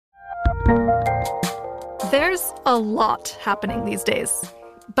There's a lot happening these days,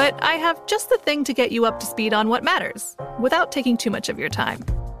 but I have just the thing to get you up to speed on what matters, without taking too much of your time.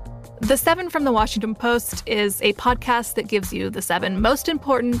 The 7 from the Washington Post is a podcast that gives you the 7 most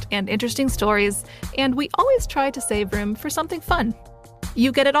important and interesting stories, and we always try to save room for something fun.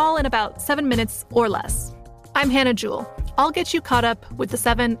 You get it all in about 7 minutes or less. I'm Hannah Jewell. I'll get you caught up with the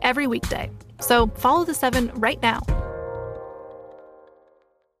 7 every weekday. So follow the 7 right now.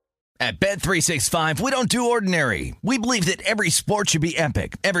 At Bet365, we don't do ordinary. We believe that every sport should be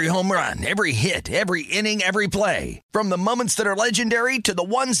epic. Every home run, every hit, every inning, every play. From the moments that are legendary to the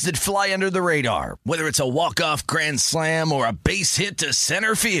ones that fly under the radar. Whether it's a walk-off grand slam or a base hit to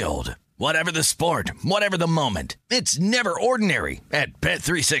center field. Whatever the sport, whatever the moment. It's never ordinary at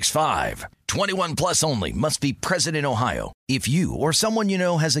Bet365. 21 plus only. Must be present in Ohio. If you or someone you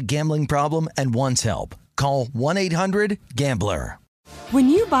know has a gambling problem and wants help, call 1-800-GAMBLER. When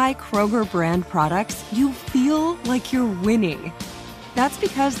you buy Kroger brand products, you feel like you're winning. That's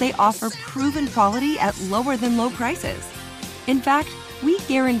because they offer proven quality at lower than low prices. In fact, we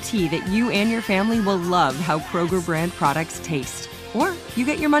guarantee that you and your family will love how Kroger brand products taste, or you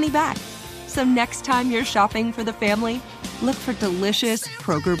get your money back. So next time you're shopping for the family, look for delicious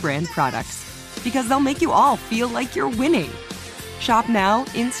Kroger brand products, because they'll make you all feel like you're winning. Shop now,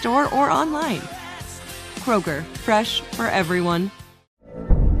 in-store, or online. Kroger, fresh for everyone.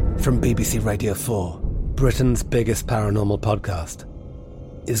 From BBC Radio 4, Britain's biggest paranormal podcast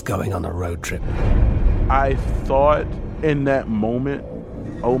is going on a road trip. I thought in that moment,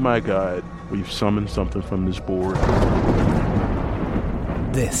 oh my God, we've summoned something from this board.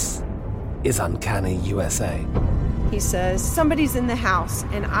 This is Uncanny USA. He says, somebody's in the house,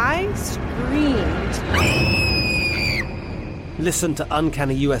 and I screamed. Listen to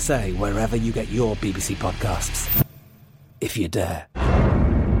Uncanny USA wherever you get your BBC podcasts, if you dare.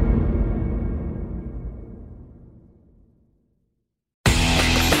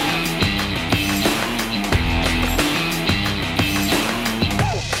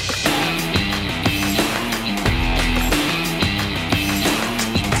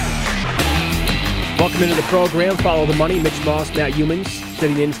 Welcome into the program. Follow the money. Mitch Moss, Matt Humans,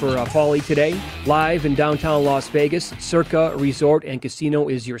 sitting in for Paulie today. Live in downtown Las Vegas. Circa Resort and Casino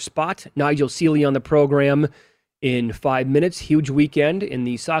is your spot. Nigel Seeley on the program in 5 minutes. Huge weekend in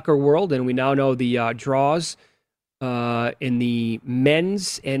the soccer world, and we now know the draws in the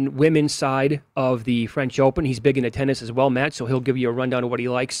men's and women's side of the French Open. He's big into tennis as well, Matt, so he'll give you a rundown of what he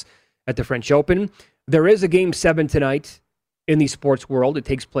likes at the French Open. There is a Game 7 tonight in the sports world. It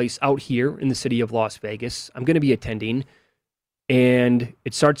takes place out here in the city of Las Vegas. I'm going to be attending, and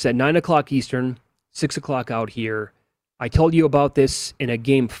it starts at 9 o'clock Eastern, 6 o'clock out here. I told you about this in a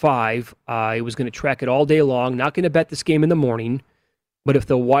Game 5. I was going to track it all day long, not going to bet this game in the morning, but if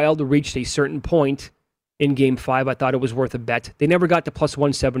the Wild reached a certain point in Game 5, I thought it was worth a bet. They never got to plus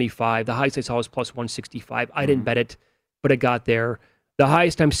 175. The highest I saw was plus 165. I didn't bet it, but it got there. The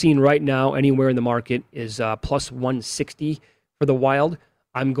highest I'm seeing right now anywhere in the market is plus 160 for the Wild.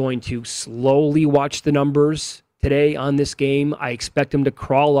 I'm going to slowly watch the numbers today on this game. I expect them to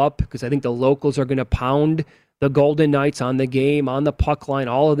crawl up because I think the locals are going to pound the Golden Knights on the game, on the puck line,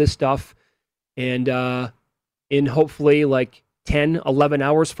 all of this stuff. And in hopefully like 10, 11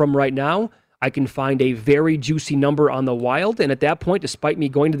 hours from right now, I can find a very juicy number on the Wild. And at that point, despite me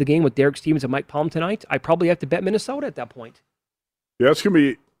going to the game with Derek Stevens and Mike Palm tonight, I probably have to bet Minnesota at that point. Yeah, it's going to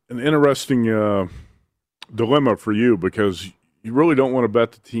be an interesting dilemma for you because you really don't want to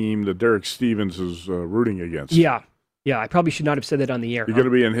bet the team that Derek Stevens is rooting against. Yeah, I probably should not have said that on the air. You're going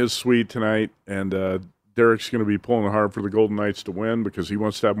to be in his suite tonight, and Derek's going to be pulling hard for the Golden Knights to win because he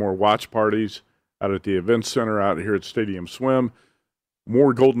wants to have more watch parties out at the event center out here at Stadium Swim.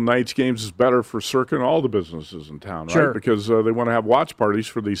 More Golden Knights games is better for Circa and all the businesses in town, right? Sure. Because they want to have watch parties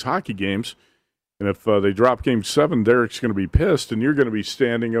for these hockey games. And if they drop Game 7, Derek's going to be pissed, and you're going to be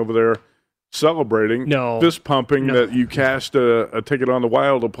standing over there celebrating, fist pumping that you cashed a ticket on the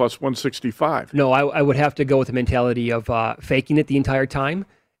Wild at plus 165. No, I would have to go with the mentality of faking it the entire time.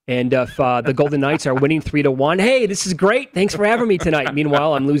 And if the Golden Knights are winning 3-1, hey, this is great. Thanks for having me tonight.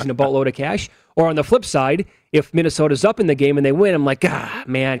 Meanwhile, I'm losing a boatload of cash. Or on the flip side, if Minnesota's up in the game and they win, I'm like,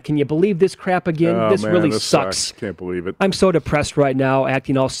 man, can you believe this crap again? This really sucks. Can't believe it. I'm so depressed right now,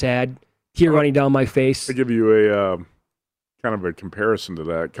 acting all sad, tear running down my face. I'll give you a kind of a comparison to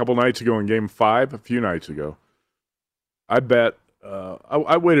that. A couple nights ago in Game 5, a few nights ago, I bet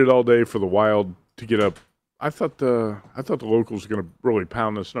I waited all day for the Wild to get up. I thought the locals were going to really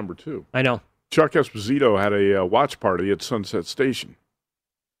pound this number too. I know. Chuck Esposito had a watch party at Sunset Station.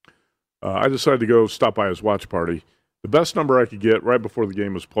 I decided to go stop by his watch party. The best number I could get right before the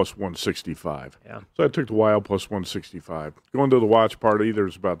game was plus 165. Yeah. So I took the Wild plus 165. Going to the watch party,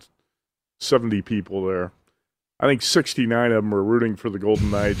 there's about 70 people there. I think 69 of them were rooting for the Golden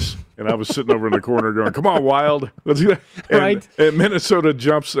Knights, and I was sitting over in the corner going, "Come on, Wild!" Right. And Minnesota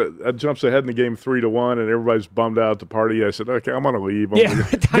jumps ahead in the game 3-1, and everybody's bummed out at the party. I said, "Okay, I'm going to leave.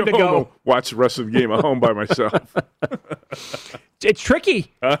 Time to go. Watch the rest of the game at home by myself." It's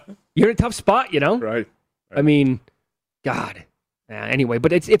tricky. Huh? You're in a tough spot, Right. I mean, God. Anyway,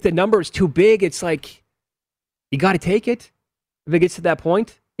 but if the number is too big, it's like you got to take it. If it gets to that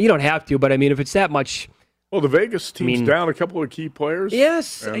point, you don't have to. But I mean, if it's that much. Well, the Vegas team's down a couple of key players.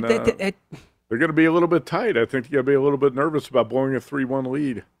 Yes. And, they're going to be a little bit tight. I think you're going to be a little bit nervous about blowing a 3-1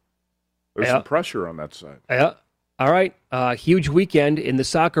 lead. There's some pressure on that side. Yeah. All right. Huge weekend in the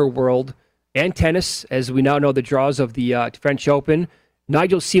soccer world and tennis, as we now know the draws of the French Open.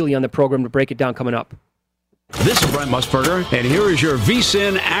 Nigel Seeley on the program to break it down coming up. This is Brent Musburger, and here is your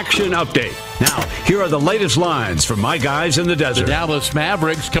VSiN action update. Now, here are the latest lines from my guys in the desert. The Dallas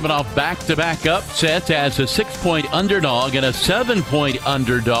Mavericks coming off back-to-back upsets as a 6-point underdog and a 7-point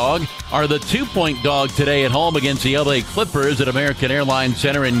underdog are the 2-point dog today at home against the LA Clippers at American Airlines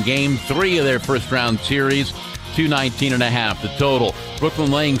Center in Game 3 of their first-round series. 219.5 the total.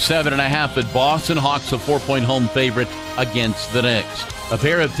 Brooklyn laying 7.5 at Boston. Hawks a 4-point home favorite against the Knicks. A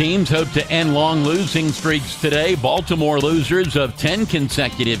pair of teams hope to end long losing streaks today. Baltimore losers of 10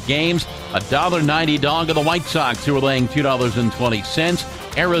 consecutive games. $1.90 dog of the White Sox, who are laying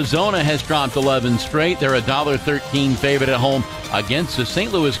 $2.20. Arizona has dropped 11 straight. They're a $1.13 favorite at home against the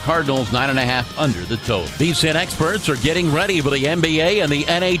St. Louis Cardinals, 9.5 under the total. VSiN experts are getting ready for the NBA and the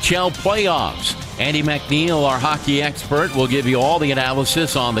NHL playoffs. Andy McNeil, our hockey expert, will give you all the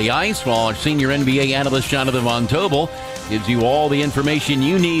analysis on the ice, while our senior NBA analyst, Jonathan Von Tobel, gives you all the information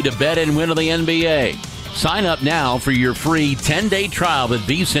you need to bet and win in the NBA. Sign up now for your free 10-day trial at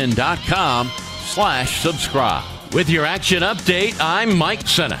vsin.com/subscribe. With your action update, I'm Mike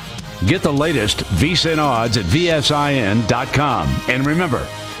Senna. Get the latest VSiN odds at vsin.com. And remember,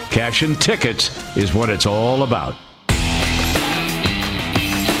 cash and tickets is what it's all about.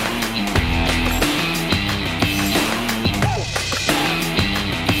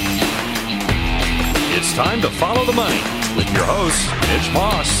 It's time to follow the money with your hosts, Mitch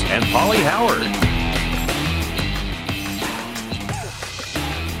Moss and Polly Howard.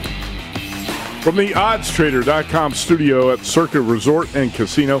 From the oddstrader.com studio at Circa Resort and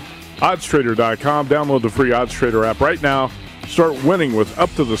Casino, oddstrader.com. Download the free OddsTrader app right now. Start winning with up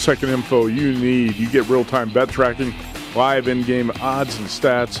to the second info you need. You get real-time bet tracking, live in-game odds and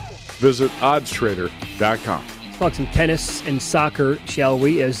stats. Visit oddstrader.com. Let's talk some tennis and soccer, shall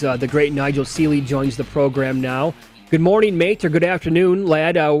we, as the great Nigel Seeley joins the program now. Good morning, mate, or good afternoon,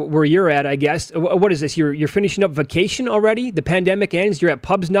 lad, where you're at, I guess. What is this? You're finishing up vacation already? The pandemic ends? You're at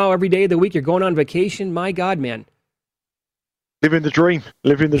pubs now every day of the week? You're going on vacation? My God, man. Living the dream.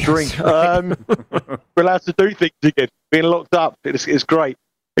 Living the dream. Right. We're allowed to do things again. Being locked up, it's great.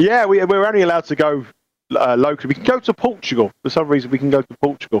 But yeah, we're only allowed to go locally. We can go to Portugal. For some reason, we can go to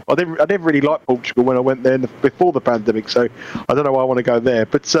Portugal. I never really liked Portugal when I went there before the pandemic, so I don't know why I want to go there.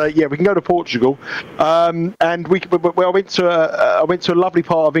 But yeah, we can go to Portugal. And I went to a lovely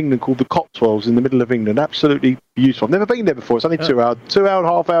part of England called the Cotswolds in the middle of England. Absolutely beautiful. I've never been there before. It's only 2 hour and a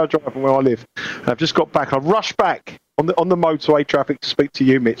half hour drive from where I live. And I've just got back. I've rushed back on the motorway traffic to speak to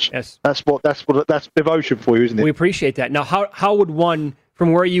you, Mitch. Yes, that's devotion for you, isn't it? We appreciate that. Now, how would one,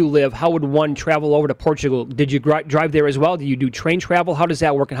 from where you live, how would one travel over to Portugal? Did you drive there as well? Do you do train travel? How does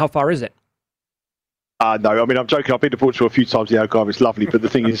that work, and how far is it? No, I mean, I'm joking. I've been to Portugal a few times in the Algarve. It's lovely, but the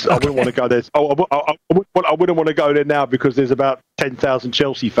thing is, okay. I wouldn't want to go there. I wouldn't want to go there now because there's about 10,000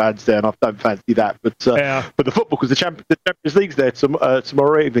 Chelsea fans there, and I don't fancy that. But but the football, because the Champions League's there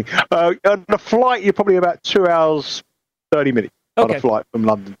tomorrow evening. On a flight, you're probably about 2 hours, 30 minutes on a flight from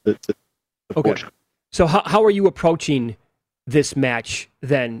London to Portugal. So how are you approaching this match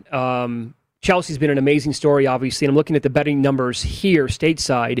then? Chelsea's been an amazing story, obviously, and I'm looking at the betting numbers here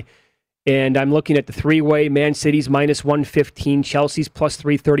stateside. And I'm looking at the three-way. Man City's minus 115, Chelsea's plus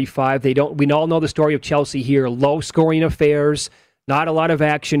 335. We all know the story of Chelsea here. Low-scoring affairs, not a lot of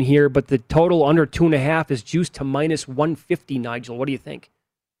action here, but the total under 2.5 is juiced to minus 150, Nigel. What do you think?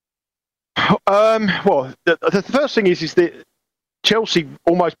 Well, the first thing is that Chelsea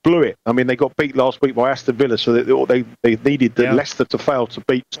almost blew it. I mean, they got beat last week by Aston Villa, so they needed Leicester to fail to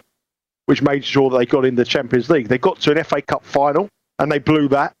beat, which made sure that they got in the Champions League. They got to an FA Cup final, and they blew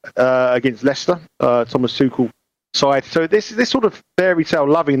that against Leicester, Thomas Tuchel side. So this sort of fairy tale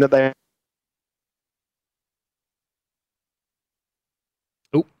loving that they.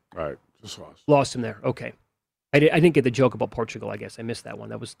 Oh, all right, just lost him there. Okay, I didn't get the joke about Portugal. I guess I missed that one.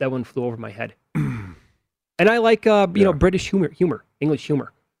 That one flew over my head. And I like British humor, English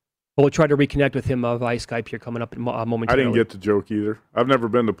humor. We'll try to reconnect with him via Skype here coming up momentarily. I didn't get the joke either. I've never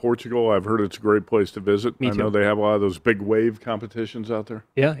been to Portugal. I've heard it's a great place to visit. Me too. I know they have a lot of those big wave competitions out there.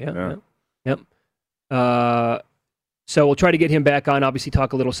 Yeah. So we'll try to get him back on, obviously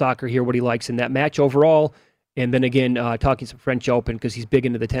talk a little soccer here, what he likes in that match overall, and then again, talking some French Open because he's big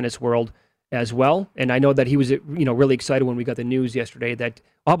into the tennis world as well. And I know that he was really excited when we got the news yesterday that,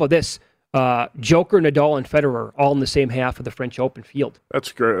 how about this? Joker, Nadal, and Federer all in the same half of the French Open field.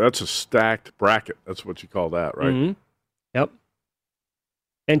 That's great. That's a stacked bracket. That's what you call that, right? Mm-hmm. Yep.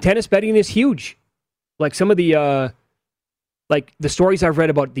 And tennis betting is huge. Like some of the the stories I've read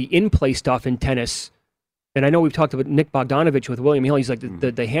about the in-play stuff in tennis, and I know we've talked about Nick Bogdanovich with William Hill. He's like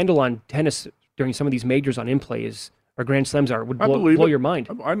the handle on tennis during some of these majors on in-play or Grand Slams would blow your mind.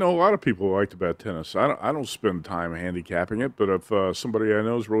 I know a lot of people who like to bet tennis. I don't spend time handicapping it, but if somebody I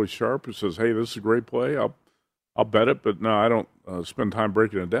know is really sharp who says, "Hey, this is a great play," I'll bet it. But no, I don't spend time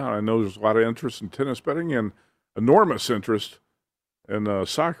breaking it down. I know there's a lot of interest in tennis betting and enormous interest in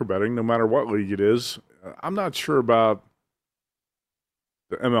soccer betting, no matter what league it is. I'm not sure about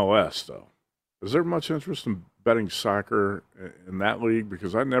the MLS though. Is there much interest in betting soccer in that league?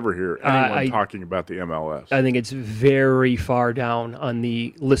 Because I never hear anyone talking about the MLS. I think it's very far down on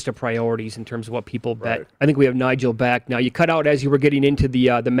the list of priorities in terms of what people bet. Right. I think we have Nigel back. Now, you cut out as you were getting into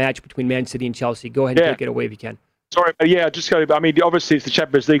the match between Man City and Chelsea. Go ahead and take it away if you can. Sorry, obviously it's the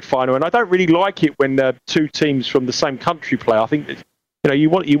Champions League final, and I don't really like it when two teams from the same country play. I think that,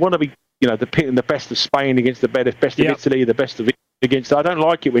 you want to be the best of Spain against the best of Italy, the best of against. I don't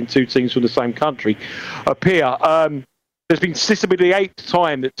like it when two teams from the same country appear. This will be the 8th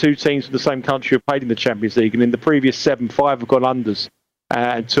time that two teams from the same country have played in the Champions League, and in the previous 7, 5 have gone unders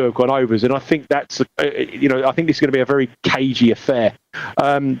and 2 have gone overs. And I think that's, I think this is going to be a very cagey affair.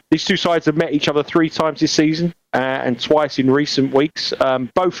 These two sides have met each other 3 times this season and twice in recent weeks.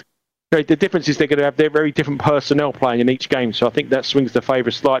 Both. The difference is they're going to have their very different personnel playing in each game, so I think that swings the favour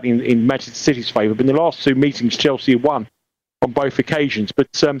slightly in Manchester City's favour. But in the last 2 meetings, Chelsea have won on both occasions.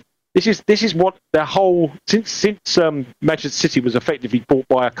 But this is what their whole since Manchester City was effectively bought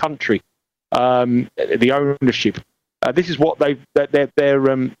by a country, the ownership. This is what their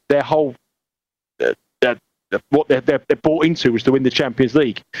whole. What they're bought into is to win the Champions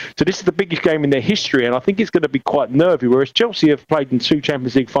League. So this is the biggest game in their history, and I think it's going to be quite nervy, whereas Chelsea have played in 2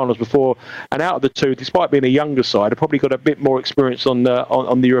 Champions League finals before, and out of the 2, despite being a younger side, have probably got a bit more experience on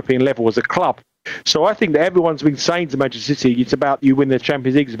the European level as a club. So I think that everyone's been saying to Manchester City, it's about you win the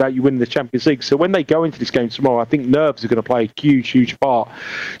Champions League, it's about you winning the Champions League. So when they go into this game tomorrow, I think nerves are going to play a huge, huge part.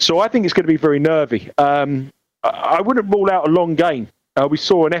 So I think it's going to be very nervy. I wouldn't rule out a long game. We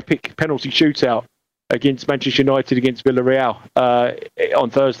saw an epic penalty shootout against Manchester United against Villarreal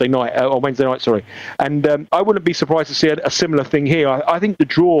on Wednesday night, sorry. And I wouldn't be surprised to see a similar thing here. I think the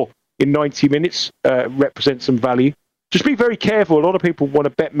draw in 90 minutes represents some value. Just be very careful. A lot of people want to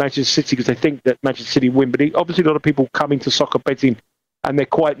bet Manchester City because they think that Manchester City win, but obviously a lot of people come into soccer betting and they're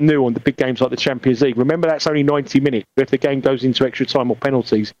quite new on the big games like the Champions League. Remember, that's only 90 minutes. If the game goes into extra time or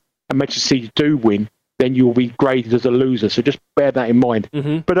penalties and Manchester City do win, then you will be graded as a loser. So just bear that in mind.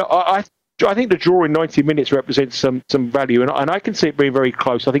 Mm-hmm. But I think the draw in 90 minutes represents some value, and I can see it being very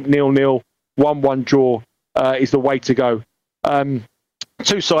close. I think 0-0, 1-1 draw is the way to go.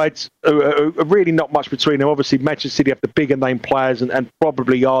 Two sides are really not much between them. Obviously, Manchester City have the bigger name players and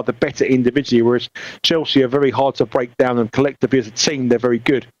probably are the better individually, whereas Chelsea are very hard to break down, and collectively as a team, they're very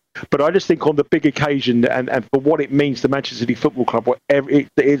good. But I just think on the big occasion and for what it means to Manchester City Football Club,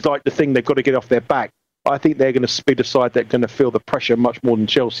 it's like the thing they've got to get off their back. I think they're going to be the side that's going to feel the pressure much more than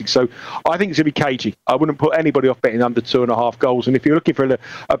Chelsea. So I think it's going to be cagey. I wouldn't put anybody off betting under 2.5 goals. And if you're looking for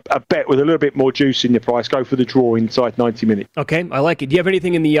a bet with a little bit more juice in your price, go for the draw inside 90 minutes. Okay, I like it. Do you have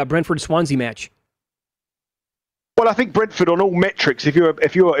anything in the Brentford-Swansea match? Well, I think Brentford on all metrics. If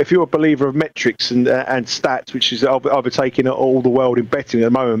you're a believer of metrics and stats, which is overtaking all the world in betting at the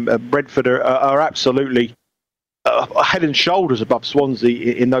moment, Brentford are absolutely head and shoulders above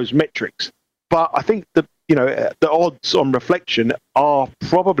Swansea in those metrics. But I think the odds on reflection are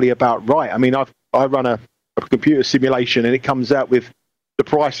probably about right. I mean, I run a computer simulation and it comes out with the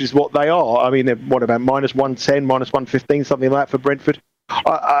prices what they are. I mean, what about -110, -115, something like that for Brentford?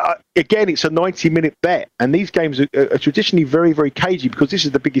 Again, it's a 90-minute bet, and these games are traditionally very, very cagey because this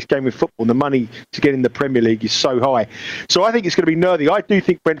is the biggest game of football, and the money to get in the Premier League is so high. So I think it's going to be nervy. I do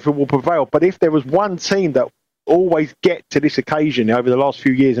think Brentford will prevail, but if there was one team that always get to this occasion over the last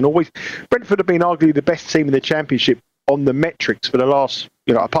few years, and Brentford have been arguably the best team in the Championship on the metrics for the last,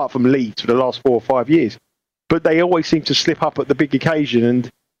 apart from Leeds, for the last 4 or 5 years. but they always seem to slip up at the big occasion,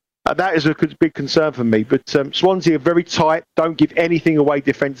 and that is a big concern for me. But Swansea are very tight, don't give anything away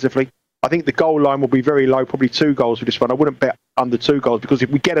defensively. I think the goal line will be very low, probably 2 goals for this one. I wouldn't bet under 2 goals, because if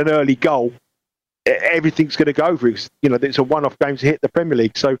we get an early goal, everything's going to go for it. It's a one-off game to hit the Premier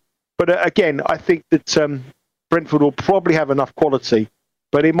League. So, but again, I think that Brentford will probably have enough quality,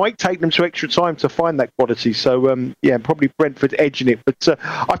 but it might take them some extra time to find that quality. So, probably Brentford edging it. But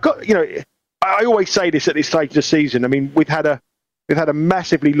I've got, I always say this at this stage of the season. I mean, we've had a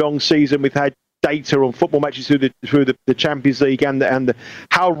massively long season. We've had data on football matches through the Champions League and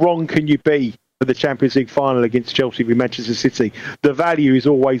how wrong can you be for the Champions League final against Chelsea with Manchester City? The value is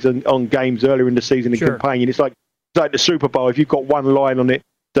always on games earlier in the season and campaign. It's like the Super Bowl. If you've got one line on it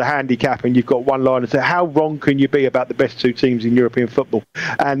to handicap and you've got one line to say, how wrong can you be about the best 2 teams in European football?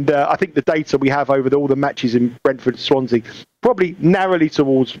 And I think the data we have over all the matches in Brentford and Swansea probably narrowly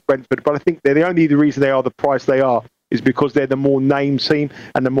towards Brentford, but I think the reason they are the price they are is because they're the more named team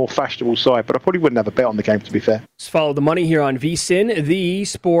and the more fashionable side. But I probably wouldn't have a bet on the game, to be fair. Let's follow the money here on VSiN, the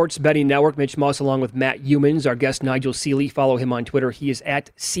sports betting network. Mitch Moss along with Matt Youmans. Our guest, Nigel Seeley. Follow him on Twitter. He is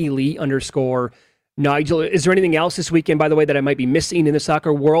at Seeley_Nigel. Is there anything else this weekend, by the way, that I might be missing in the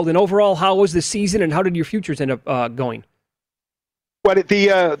soccer world? And overall, how was the season and how did your futures end up going? Well,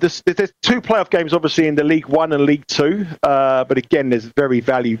 there's 2 playoff games, obviously, in the League One and League Two. But again, there's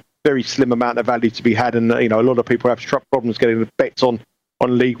very slim amount of value to be had, and a lot of people have problems getting the bets on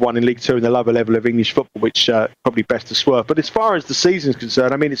League One and League Two and the lower level of English football, which probably best to swerve. But as far as the season's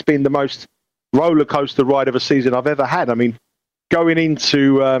concerned, I mean, it's been the most roller coaster ride of a season I've ever had. I mean, going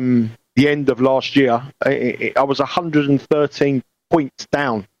into the end of last year, I was 113 points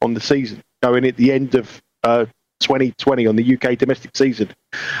down on the season going at the end of 2020 on the UK domestic season,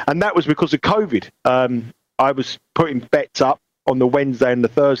 and that was because of COVID. I was putting bets up on the Wednesday and the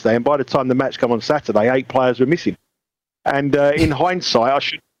Thursday, and by the time the match came on Saturday, 8 players were missing. And in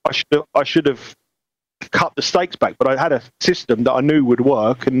hindsight, I should have cut the stakes back, but I had a system that I knew would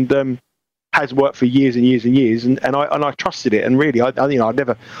work and has worked for years and years and years, and I trusted it. And really, I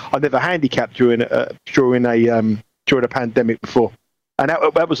never handicapped during a pandemic before, and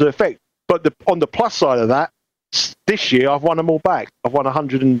that was the effect. But on the plus side of that, this year I've won them all back. I've won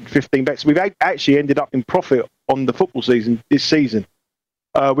 115 bets. We've actually ended up in profit on the football season this season,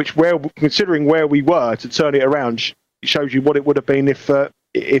 which, considering where we were to turn it around, it shows you what it would have been if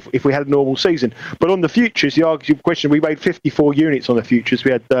we had a normal season. But on the futures, the argument question, we made 54 units on the futures.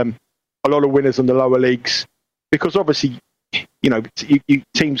 We had a lot of winners on the lower leagues, because obviously,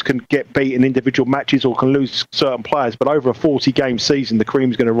 teams can get beat in individual matches or can lose certain players, but over a 40-game season, the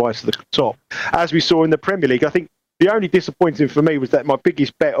cream's going to rise to the top. As we saw in the Premier League, I think the only disappointing for me was that my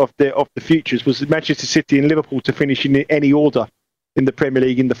biggest bet of the futures was Manchester City and Liverpool to finish in any order in the Premier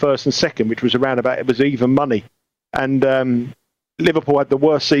League in the first and second, which was it was even money. And Liverpool had the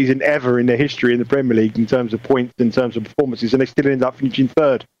worst season ever in their history in the Premier League in terms of points, in terms of performances, and they still ended up finishing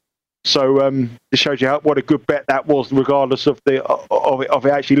 3rd. So it shows you what a good bet that was, regardless of it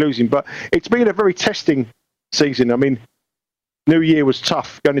actually losing. But it's been a very testing season. I mean, New Year was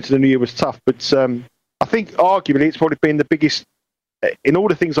tough. Going into the New Year was tough, but I think arguably it's probably been the biggest in all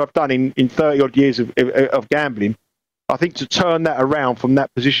the things I've done in 30 odd years of gambling. I think to turn that around from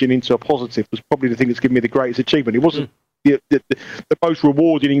that position into a positive was probably the thing that's given me the greatest achievement. It wasn't the most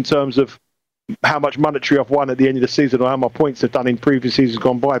rewarding in terms of how much monetary I've won at the end of the season or how my points have done in previous seasons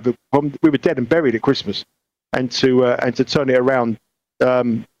gone by, but we were dead and buried at Christmas, and to turn it around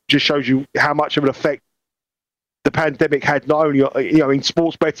just shows you how much of an effect the pandemic had, not only in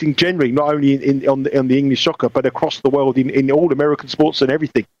sports betting generally, not only on the English soccer, but across the world in all American sports and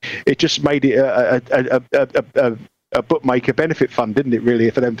everything. It just made it a bookmaker benefit fund, didn't it? Really,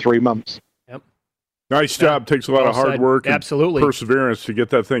 for them 3 months. Nice job. Takes a lot of hard work and perseverance to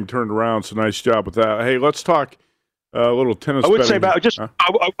get that thing turned around. So nice job with that. Hey, let's talk a little tennis. I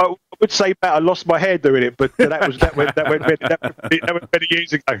would say I lost my hair doing it, but that went many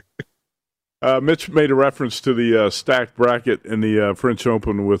years ago. Mitch made a reference to the stacked bracket in the French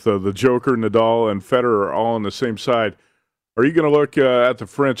Open with the Joker, Nadal, and Federer all on the same side. Are you going to look at the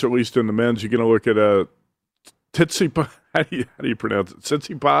French, at least in the men's? You're going to look at Tsitsipas. How do you pronounce it?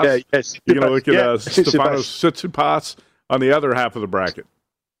 Tsitsipas? Yeah, yes. You're going to look at Stefanos Tsitsipas on the other half of the bracket.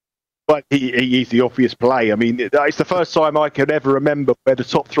 But he's the obvious play. I mean, it's the first time I can ever remember where the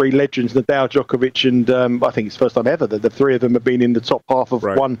top 3 legends, Nadal, Djokovic, and I think it's the first time ever that the 3 of them have been in the top half of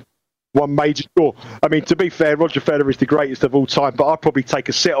one major tour. I mean, to be fair, Roger Federer is the greatest of all time, but I'd probably take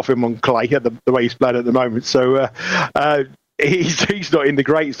a set off him on clay, the way he's playing at the moment. So he's not in the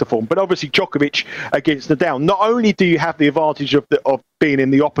greatest of form. But obviously Djokovic against Nadal. Not only do you have the advantage of being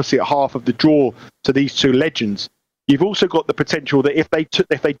in the opposite half of the draw to these two legends, you've also got the potential that if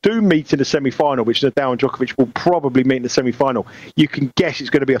they do meet in the semi-final, which Nadal and Djokovic will probably meet in the semi-final, you can guess it's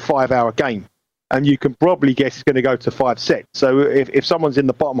going to be a 5-hour game. And you can probably guess it's going to go to 5 sets. So if someone's in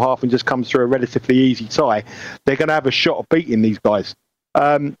the bottom half and just comes through a relatively easy tie, they're going to have a shot of beating these guys.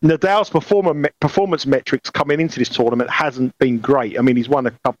 Nadal's performance metrics coming into this tournament hasn't been great. I mean, he's won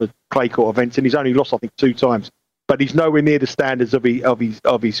a couple of clay court events and he's only lost, I think, 2 times. But he's nowhere near the standards of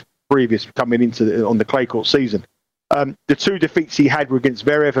his previous coming into on the clay court season. The 2 defeats he had were against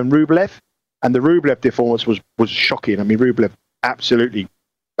Zverev and Rublev, and the Rublev performance was shocking. I mean, Rublev absolutely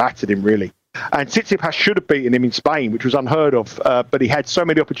battered him, really. And Tsitsipas should have beaten him in Spain, which was unheard of, but he had so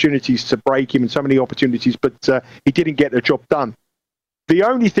many opportunities to break him and so many opportunities, but he didn't get the job done. The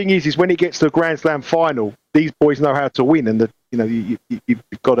only thing is when it gets to the Grand Slam final, these boys know how to win, and you've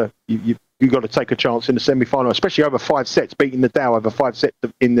got to take a chance in the semi-final, especially over 5 sets. Beating Nadal over 5 sets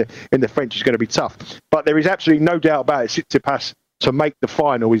in the French is going to be tough. But there is absolutely no doubt about it. Tsitsipas to make the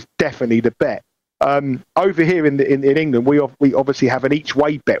final is definitely the bet. Over here in England, we obviously have an each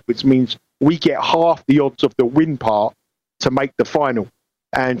way bet, which means we get half the odds of the win part to make the final.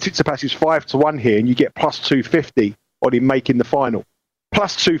 And Tsitsipas is 5-1 here, and you get plus 250 on him making the final.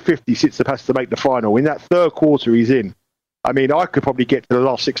 Plus 250 Tsitsipas to make the final. In that third quarter he's in. I mean, I could probably get to the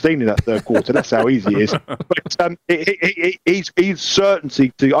last 16 in that third quarter. That's how easy it is. But he's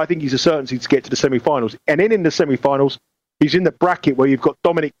certainty to. I think he's a certainty to get to the semi-finals. And in the semi-finals, he's in the bracket where you've got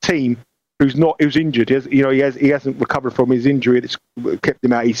Dominic Thiem, who's injured. He hasn't recovered from his injury that's kept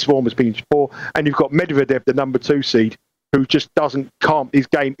him out. His form has been poor. And you've got Medvedev, the number 2 seed, who just his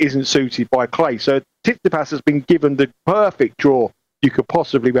game isn't suited by clay. So Tsitsipas has been given the perfect draw you could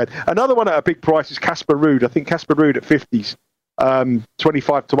possibly bet. Another one at a big price is Casper Ruud. I think Casper Ruud at 50s,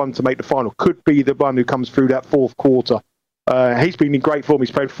 25-1 to make the final, could be the one who comes through that fourth quarter. He's been in great form. He's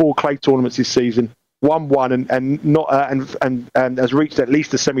played 4 clay tournaments this season, won 1, and has reached at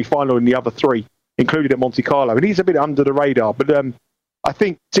least the semi-final in the other 3, including at Monte Carlo. And he's a bit under the radar, but I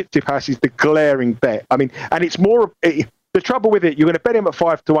think Tsitsipas is the glaring bet. I mean, and it's more. The trouble with it, you're going to bet him at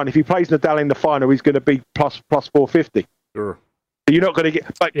 5-1. If he plays Nadal in the final, he's going to be plus 450. Sure. You're not going to get,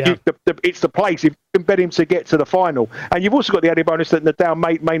 but it's the place. If you can bet him to get to the final, and you've also got the added bonus that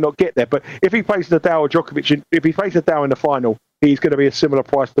Nadal may not get there. But if he plays Nadal or Djokovic, if he plays Nadal in the final, he's going to be a similar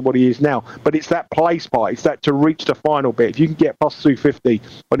price to what he is now. But it's that place part. It's that to reach the final bit. If you can get plus 250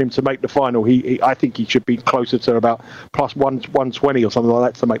 on him to make the final, I think he should be closer to about plus 120 or something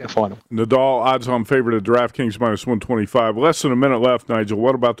like that to make the final. Nadal odds-on favorite at DraftKings minus 125. Less than a minute left, Nigel.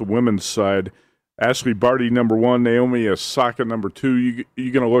 What about the women's side? Ashley Barty, number 1, Naomi Osaka, number 2.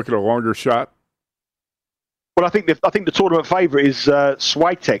 You going to look at a longer shot? Well, I think the tournament favourite is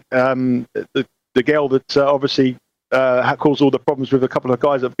Swiatek, the girl that obviously caused all the problems with a couple of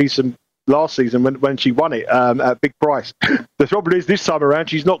guys at Beeson last season when she won it at a big price. The trouble is this time around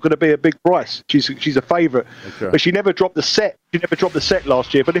she's not going to be a big price. She's a favourite, but she never dropped the set. She never dropped the set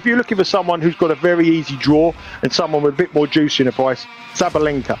last year. But if you're looking for someone who's got a very easy draw and someone with a bit more juice in the price,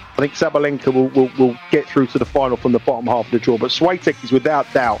 Sabalenka. I think Sabalenka will get through to the final from the bottom half of the draw. But Swiatek is without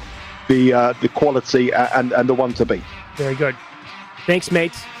doubt the quality and the one to beat. Very good. Thanks,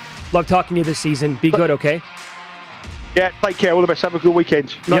 mates. Love talking to you this season. Be good, okay? Yeah, take care. All the best. Have a good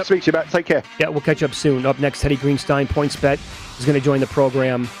weekend. Nice to meet you, Matt. Take care. Yeah, we'll catch up soon. Up next, Teddy Greenstein, PointsBet, is going to join the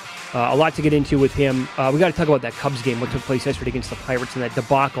program. A lot to get into with him. We got to talk about that Cubs game, what took place yesterday against the Pirates and that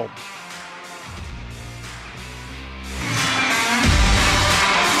debacle.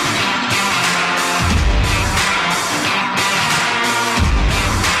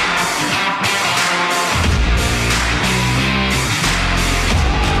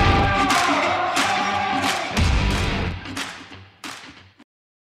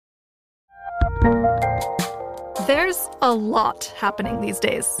 There's a lot happening these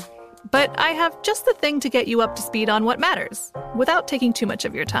days, but I have just the thing to get you up to speed on what matters without taking too much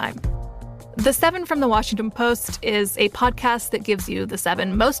of your time. The 7 from the Washington Post is a podcast that gives you the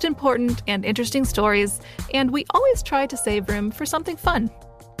 7 most important and interesting stories, and we always try to save room for something fun.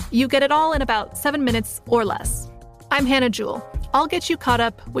 You get it all in about 7 minutes or less. I'm Hannah Jewell. I'll get you caught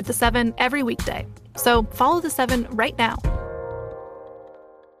up with the 7 every weekday, so follow the 7 right now.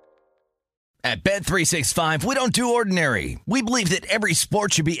 At Bet365, we don't do ordinary. We believe that every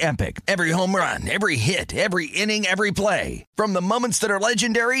sport should be epic. Every home run, every hit, every inning, every play. From the moments that are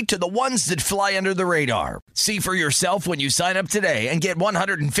legendary to the ones that fly under the radar. See for yourself when you sign up today and get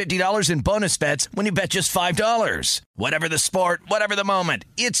 $150 in bonus bets when you bet just $5. Whatever the sport, whatever the moment,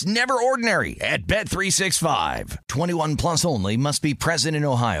 it's never ordinary at Bet365. 21 plus only. Must be present in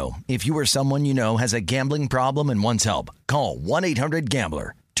Ohio. If you or someone you know has a gambling problem and wants help, call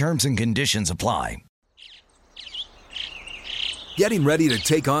 1-800-GAMBLER. Terms and conditions apply. Getting ready to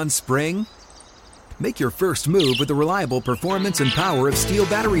take on spring? Make your first move with the reliable performance and power of Steel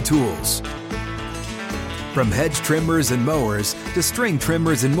battery tools. From hedge trimmers and mowers to string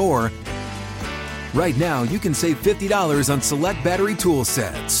trimmers and more, right now you can save $50 on select battery tool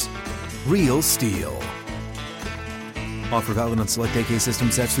sets. Real Steel. Offer valid on select AK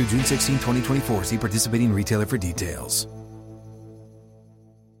system sets through June 16, 2024. See participating retailer for details.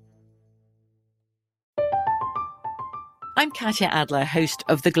 I'm Katya Adler, host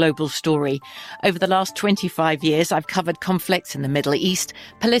of The Global Story. Over the last 25 years, I've covered conflicts in the Middle East,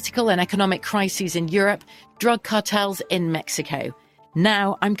 political and economic crises in Europe, drug cartels in Mexico.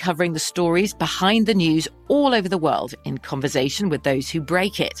 Now I'm covering the stories behind the news all over the world in conversation with those who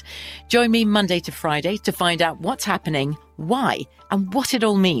break it. Join me Monday to Friday to find out what's happening, why, and what it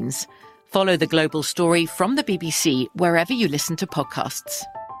all means. Follow The Global Story from the BBC wherever you listen to podcasts.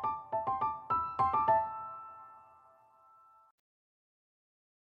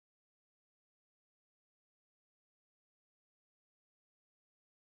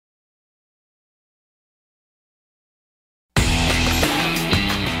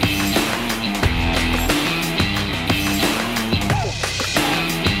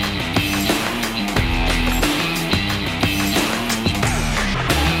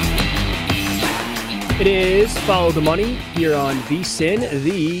 It is Follow the Money here on VSiN,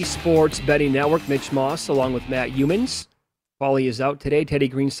 the Sports Betting Network. Mitch Moss along with Matt Youmans. Paulie is out today. Teddy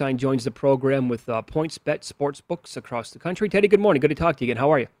Greenstein joins the program with PointsBet sportsbooks across the country. Teddy, good morning. Good to talk to you again.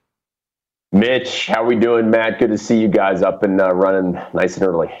 How are you? Mitch, how we doing, Matt? Good to see you guys up and running nice and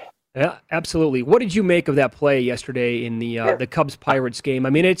early. Yeah, absolutely. What did you make of that play yesterday in the Cubs-Pirates game? I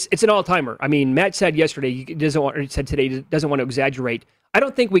mean, it's an all-timer. I mean, Matt said yesterday he doesn't want to exaggerate. I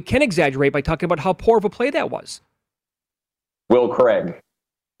don't think we can exaggerate by talking about how poor of a play that was. Will Craig,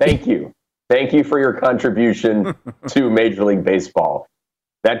 thank you. Thank you for your contribution to Major League Baseball.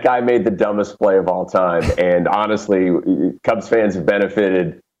 That guy made the dumbest play of all time. And honestly, Cubs fans have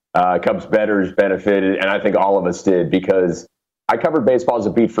benefited. Cubs bettors benefited. And I think all of us did, because I covered baseball as a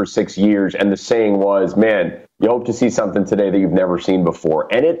beat for 6 years. And the saying was, man, you hope to see something today that you've never seen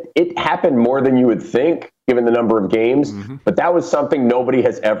before. And it happened more than you would think, given the number of games. Mm-hmm. But that was something nobody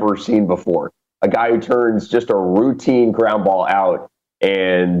has ever seen before. A guy who turns just a routine ground ball out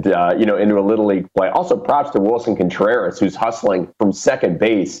and into a Little League play. Also, props to Wilson Contreras, who's hustling from second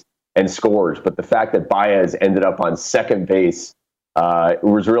base and scores. But the fact that Baez ended up on second base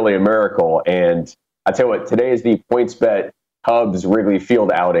was really a miracle. And I tell you what, today is the PointsBet Cubs Wrigley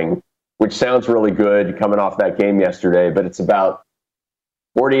Field outing, which sounds really good coming off that game yesterday, but it's about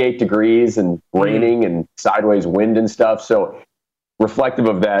 48 degrees and raining and sideways wind and stuff. So reflective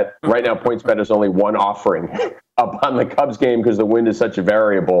of that, right now PointsBet has only one offering up on the Cubs game because the wind is such a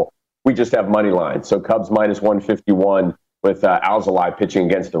variable. We just have money line. So Cubs minus 151 with Alzolay pitching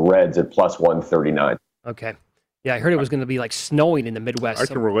against the Reds at plus 139. Okay. Yeah, I heard it was going to be like snowing in the Midwest. I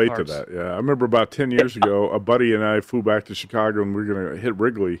can relate to that, yeah. I remember about 10 years ago, a buddy and I flew back to Chicago, and we were going to hit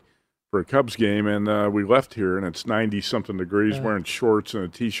Wrigley for a Cubs game, and we left here, and it's 90-something degrees, wearing shorts and a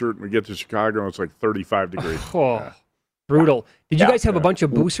T-shirt, and we get to Chicago, and it's like 35 degrees. Brutal. Did you guys have a bunch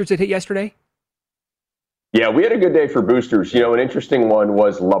of boosters that hit yesterday? Yeah, we had a good day for boosters. An interesting one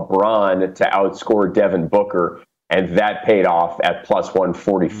was LeBron to outscore Devin Booker, and that paid off at plus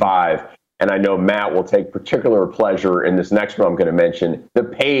 145. And I know Matt will take particular pleasure in this next one I'm going to mention. The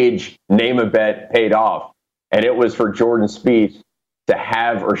Page name a bet paid off, and it was for Jordan Spieth to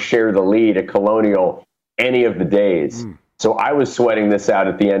have or share the lead at Colonial any of the days. So I was sweating this out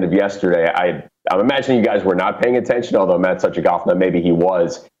at the end of yesterday. I'm imagining you guys were not paying attention, although Matt's such a golf nut, maybe he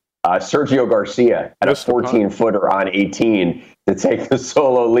was. Sergio Garcia had a 14-footer on 18 to take the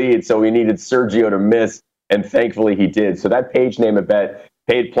solo lead, so we needed Sergio to miss, and thankfully he did. So that Page name a bet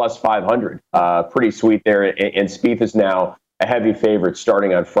paid plus 500. Pretty sweet there. And Spieth is now a heavy favorite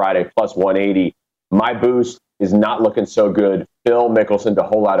starting on Friday, plus 180. My boost is not looking so good. Phil Mickelson to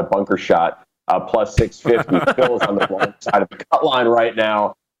hold out a bunker shot, plus 650. Phil is on the wrong side of the cut line right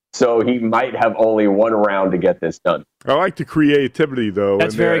now, so he might have only one round to get this done. I like the creativity, though.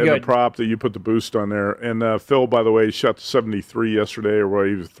 That's very good. And the prop that you put the boost on there. And Phil, by the way, shot to 73 yesterday, or what,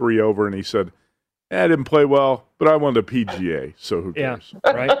 he was 3 over, and he said, I didn't play well, but I won the PGA, so who cares?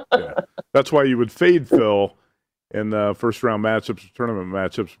 Yeah, right? Yeah. That's why you would fade Phil in first-round matchups, tournament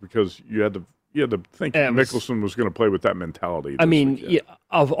matchups, because you had to think Mickelson was going to play with that mentality. I mean,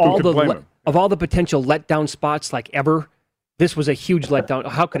 of all the potential letdown spots like ever, this was a huge letdown.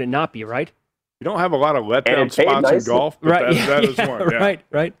 How could it not be, right? You don't have a lot of letdown spots in golf, but right. that is one. Yeah.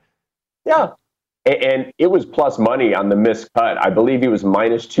 Right. Yeah. And it was plus money on the missed cut. I believe he was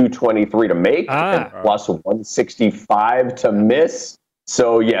minus 223 to make and plus 165 to miss.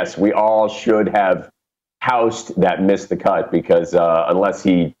 So, yes, we all should have housed that missed the cut because unless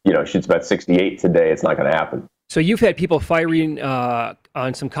he shoots about 68 today, it's not going to happen. So you've had people firing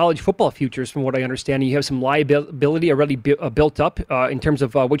on some college football futures, from what I understand. You have some liability already built up in terms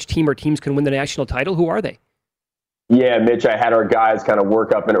of which team or teams can win the national title. Who are they? Yeah, Mitch, I had our guys kind of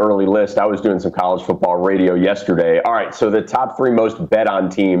work up an early list. I was doing some college football radio yesterday. All right, so the top 3 most bet on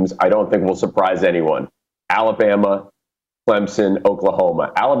teams, I don't think will surprise anyone. Alabama, Clemson,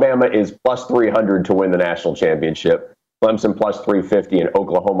 Oklahoma. Alabama is plus 300 to win the national championship. Clemson plus 350 and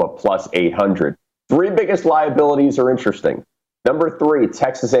Oklahoma plus 800. 3 biggest liabilities are interesting. Number 3,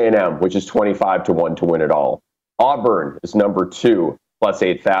 Texas A&M, which is 25 to 1 to win it all. Auburn is number 2, plus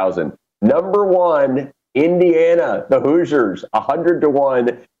 8,000. Number 1, Indiana, the Hoosiers, 100 to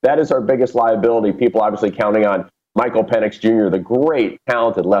 1. That is our biggest liability. People obviously counting on Michael Penix Jr., the great,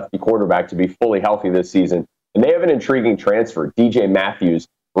 talented lefty quarterback, to be fully healthy this season. And they have an intriguing transfer, DJ Matthews,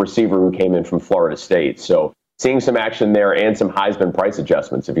 receiver who came in from Florida State. So seeing some action there and some Heisman price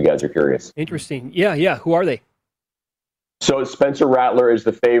adjustments, if you guys are curious. Interesting. Yeah. Who are they? So Spencer Rattler is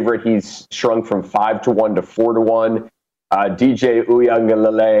the favorite. He's shrunk from 5 to 1 to 4 to 1. DJ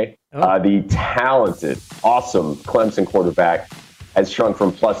Uiagalelei, the talented, awesome Clemson quarterback, has shrunk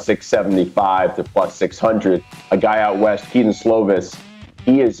from plus 675 to plus 600. A guy out west, Keaton Slovis,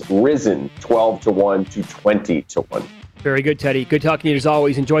 he has risen 12 to 1 to 20 to 1. Very good, Teddy. Good talking to you as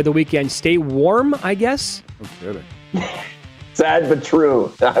always. Enjoy the weekend. Stay warm, I guess. No kidding. Sad but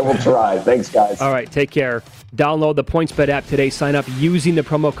true. I will try. Thanks, guys. All right, take care. Download the PointsBet app today. Sign up using the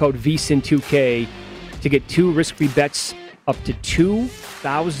promo code VSIN2K to get 2 risk-free bets up to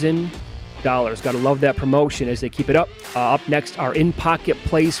 $2,000. Got to love that promotion as they keep it up. Up next, our in-pocket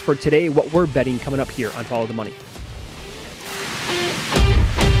plays for today, what we're betting coming up here on Follow the Money.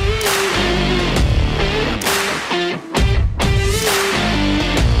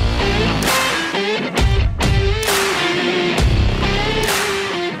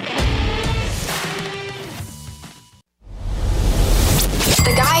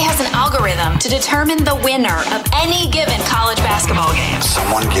 Algorithm to determine the winner of any given college basketball game.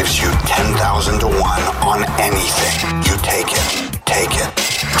 Someone gives you 10,000 to 1 on anything. You take it. Take it.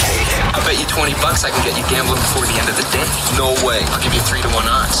 Take it. I'll bet you $20 I can get you gambling before the end of the day. No way. I'll give you 3 to 1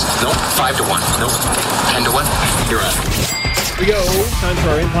 odds. Nope. 5 to 1. Nope. 10 to 1. You're on. Here we go. Time for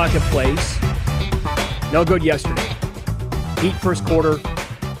our in-pocket plays. No good yesterday. Heat first quarter.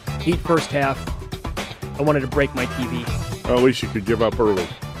 Heat first half. I wanted to break my TV. Well, at least you could give up early.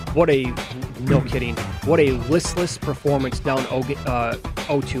 No kidding. What a listless performance down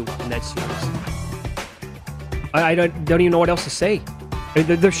 0-2 in that series. I don't even know what else to say.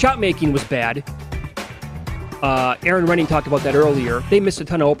 Their shot making was bad. Aaron Renning talked about that earlier. They missed a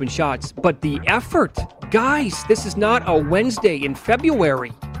ton of open shots, but the effort, guys, this is not a Wednesday in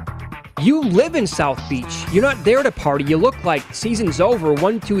February. You live in South Beach. You're not there to party. You look like season's over.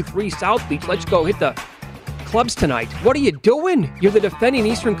 1, 2, 3 South Beach. Let's go hit the clubs tonight. What are you doing? You're the defending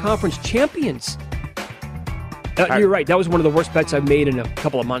Eastern Conference champions. You're right. That was one of the worst bets I've made in a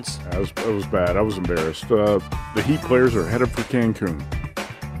couple of months. It was bad. I was embarrassed. The Heat players are headed for Cancun.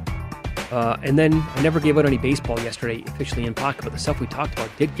 And then I never gave out any baseball yesterday, officially in pocket, but the stuff we talked about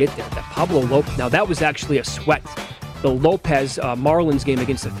did get there. That Pablo Lopez. Now, that was actually a sweat. The Lopez Marlins game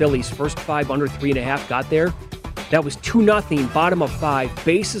against the Phillies, first 5 under 3.5 got there. That was 2-0, bottom of 5,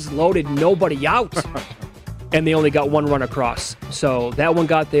 bases loaded, nobody out. And they only got 1 run across. So that one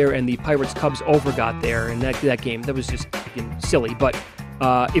got there, and the Pirates-Cubs over got there. And that game, that was just silly. But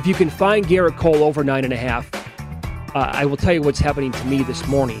if you can find Garrett Cole over 9.5, I will tell you what's happening to me this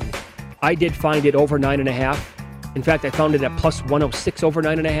morning. I did find it over 9.5. In fact, I found it at plus 106 over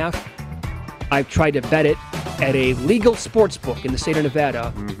 9.5. I've tried to bet it at a legal sports book in the state of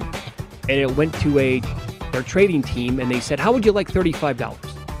Nevada. And it went to their trading team, and they said, how would you like $35?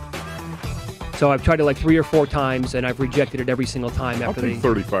 So I've tried it like 3 or 4 times, and I've rejected it every single time. I'll After pay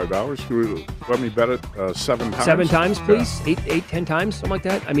 $35. Let me bet it 7 times. 7 times, please. Yeah. 8, 10 times, something like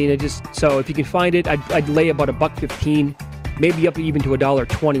that. I mean, so if you can find it, I'd lay about $1.15, maybe up even to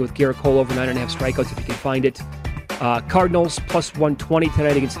 $1.20 with Garrett Cole over 9.5 strikeouts if you can find it. Cardinals plus 120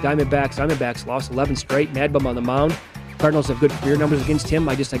 tonight against the Diamondbacks. Diamondbacks lost 11 straight. Mad Bum on the mound. Cardinals have good career numbers against him.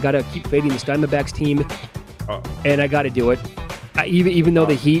 I got to keep fading this Diamondbacks team, and I got to do it. Even though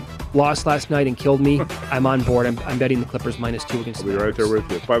the Heat lost last night and killed me, I'm on board. I'm betting the Clippers -2 against the I'll be right there with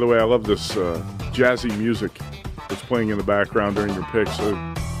you. By the way, I love this jazzy music that's playing in the background during your picks.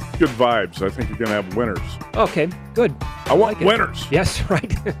 Good vibes. I think you're going to have winners. Okay, good. I want winners. Yes,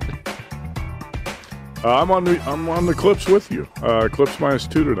 right. I'm on the Clips with you. Clips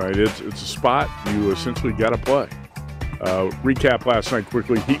 -2 tonight. It's a spot you essentially got to play. Recap last night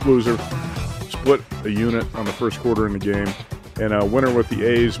quickly. Heat loser, split a unit on the first quarter in the game, and a winner with the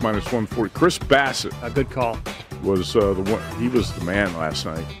A's -140. Chris Bassett, a good call, was the one. He was the man last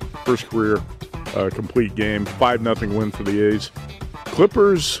night. First career complete game, 5-0 win for the A's.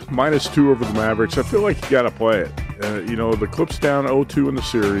 Clippers -2 over the Mavericks. I feel like you got to play it. The Clips down 0-2 in the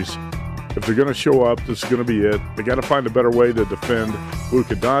series. If they're going to show up, this is going to be it. They got to find a better way to defend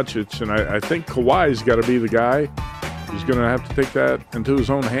Luka Doncic, and I think Kawhi's got to be the guy who's going to have to take that into his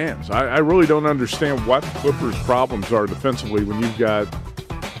own hands. I really don't understand what Clippers' problems are defensively when you've got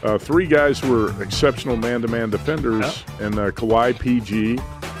 3 guys who are exceptional man-to-man defenders, and Kawhi, PG,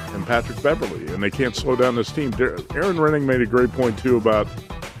 and Patrick Beverly, and they can't slow down this team. Aaron Renning made a great point, too, about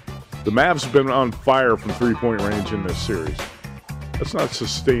the Mavs have been on fire from three-point range in this series. That's not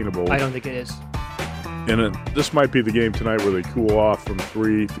sustainable. I don't think it is. And this might be the game tonight where they cool off from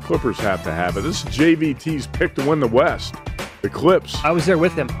 3. The Clippers have to have it. This is JVT's pick to win the West. The Clips. I was there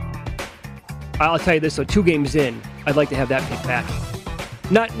with him. I'll tell you this, though, 2 games in, I'd like to have that pick back.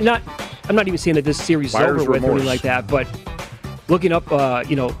 I'm not even saying that this series is over with or anything like that, but looking up,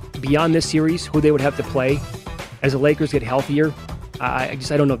 beyond this series, who they would have to play as the Lakers get healthier, I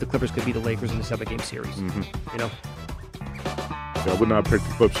don't know if the Clippers could be the Lakers in a 7-game series. Mm-hmm. I would not pick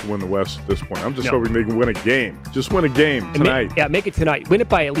the Clips to win the West at this point. I'm just hoping they can win a game. Just win a game tonight. Make it tonight. Win it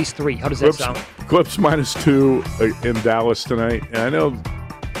by at least 3. How does that sound? Clips -2 in Dallas tonight. And I know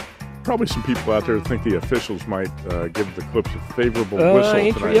probably some people out there think the officials might give the Clips a favorable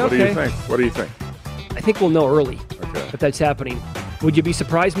whistle tonight. Okay. What do you think? I think we'll know early if that's happening. Would you be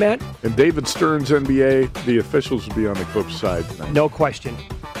surprised, Matt? In David Stern's NBA, the officials will be on the Clips side tonight. No question.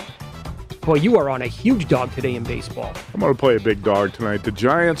 Boy, you are on a huge dog today in baseball. I'm going to play a big dog tonight. The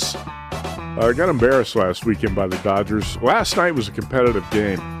Giants got embarrassed last weekend by the Dodgers. Last night was a competitive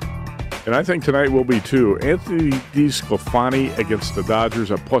game, and I think tonight will be too. Anthony DeSclafani against the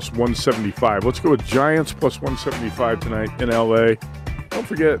Dodgers at +175. Let's go with Giants +175 tonight in L.A. Don't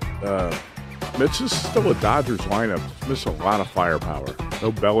forget, Mitch is still a Dodgers lineup. It's missing a lot of firepower.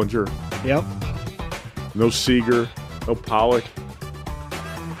 No Bellinger. Yep. No Seager. No Pollock.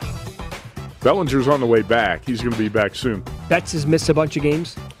 Bellinger's on the way back. He's going to be back soon. Betts has missed a bunch of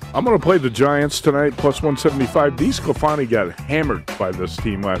games. I'm going to play the Giants tonight, +175. DeSclafani got hammered by this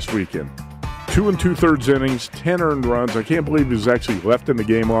team last weekend. 2 2/3 innings, 10 earned runs. I can't believe he was actually left in the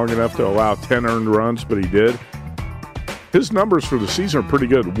game long enough to allow 10 earned runs, but he did. His numbers for the season are pretty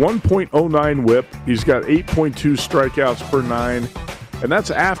good. 1.09 whip. He's got 8.2 strikeouts per 9, and that's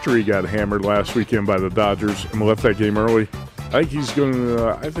after he got hammered last weekend by the Dodgers and left that game early. I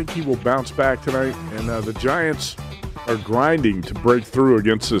think he will bounce back tonight, and the Giants are grinding to break through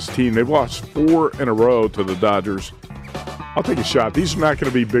against this team. They've lost 4 in a row to the Dodgers. I'll take a shot. These are not going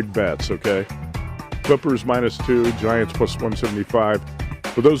to be big bets, okay? Clippers -2, Giants +175.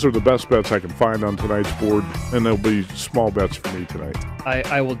 But those are the best bets I can find on tonight's board, and there'll be small bets for me tonight.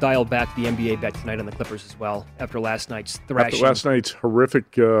 I will dial back the NBA bet tonight on the Clippers as well after last night's thrashing. After last night's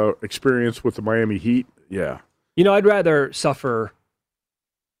horrific experience with the Miami Heat, yeah. I'd rather suffer,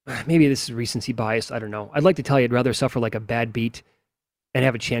 maybe this is recency bias, I don't know. I'd like to tell you I'd rather suffer like a bad beat and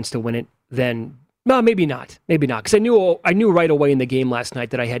have a chance to win it than, no, maybe not. Maybe not, because I knew right away in the game last night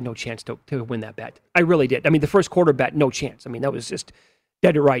that I had no chance to win that bet. I really did. I mean, the first quarter bet, no chance. I mean, that was just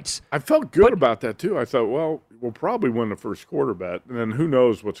dead to rights. I felt good about that, too. I thought, well, we'll probably win the first quarter bet, and then who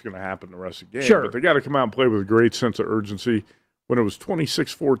knows what's going to happen the rest of the game. Sure. But they got to come out and play with a great sense of urgency. When it was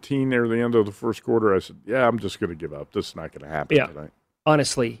 26-14 near the end of the first quarter, I said, yeah, I'm just going to give up. This is not going to happen tonight.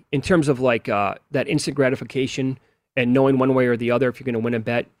 Honestly, in terms of like that instant gratification and knowing one way or the other if you're going to win a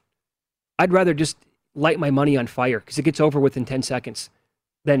bet, I'd rather just light my money on fire because it gets over within 10 seconds.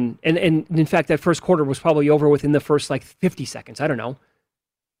 And in fact, that first quarter was probably over within the first 50 seconds. I don't know.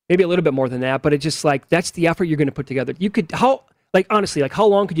 Maybe a little bit more than that, but it's just like that's the effort you're going to put together. Like, honestly, like how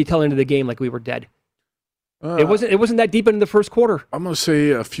long could you tell into the game like we were dead? It wasn't that deep into the first quarter. I'm going to say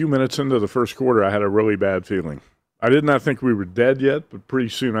a few minutes into the first quarter, I had a really bad feeling. I did not think we were dead yet, but pretty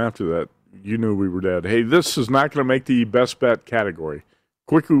soon after that, you knew we were dead. Hey, this is not going to make the best bet category.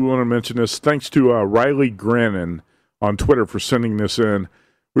 Quickly, we want to mention this. Thanks to Riley Grannon on Twitter for sending this in.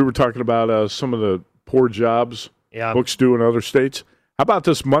 We were talking about some of the poor jobs books do in other states. How about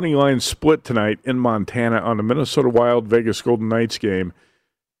this money line split tonight in Montana on the Minnesota Wild Vegas Golden Knights game?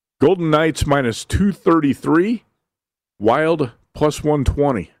 Golden Knights minus 233, Wild plus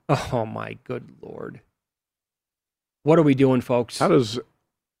 120. Oh, my good Lord. What are we doing, folks? How does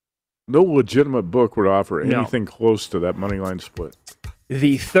no legitimate book would offer anything close to that money line split?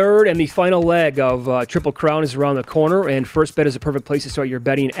 The third and the final leg of Triple Crown is around the corner, and First Bet is a perfect place to start your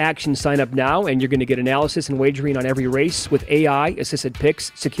betting action. Sign up now, and you're going to get analysis and wagering on every race with AI-assisted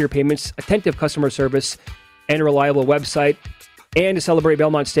picks, secure payments, attentive customer service, and a reliable website. And to celebrate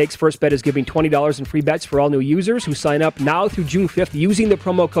Belmont Stakes, First Bet is giving $20 in free bets for all new users who sign up now through June 5th using the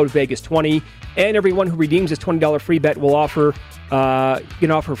promo code Vegas20. And everyone who redeems this $20 free bet will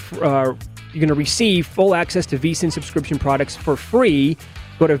you're going to receive full access to VSiN subscription products for free.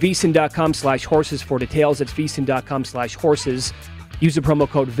 Go to vsin.com/horses for details. That's vsin.com/horses. Use the promo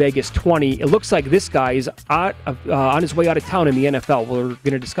code Vegas20. It looks like this guy is on his way out of town in the NFL. We're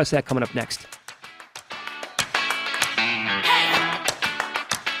going to discuss that coming up next.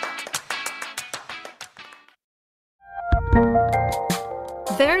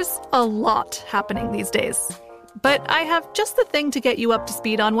 There's a lot happening these days, but I have just the thing to get you up to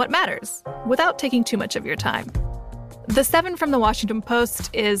speed on what matters without taking too much of your time. The 7 from the Washington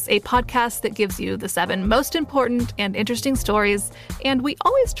Post is a podcast that gives you the 7 most important and interesting stories, and we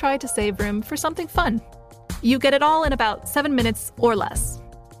always try to save room for something fun. You get it all in about 7 minutes or less.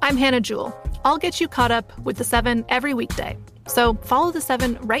 I'm Hannah Jewell. I'll get you caught up with the 7 every weekday. So follow the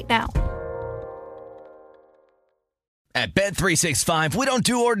 7 right now. At Bet365, we don't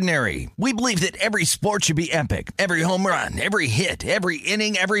do ordinary. We believe that every sport should be epic. Every home run, every hit, every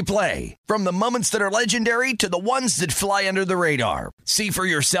inning, every play. From the moments that are legendary to the ones that fly under the radar. See for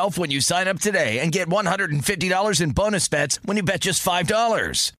yourself when you sign up today and get $150 in bonus bets when you bet just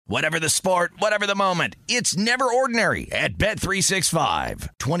 $5. Whatever the sport, whatever the moment, it's never ordinary at Bet365.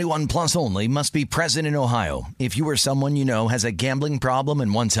 21 plus only. Must be present in Ohio. If you or someone you know has a gambling problem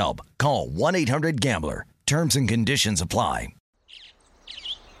and wants help, call 1-800-GAMBLER. Terms and conditions apply.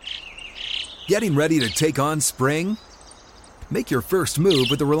 Getting ready to take on spring? Make your first move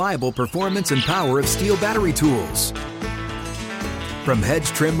with the reliable performance and power of Steel battery tools. From hedge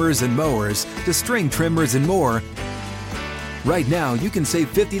trimmers and mowers to string trimmers and more, right now you can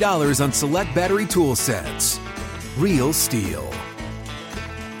save $50 on select battery tool sets. Real Steel.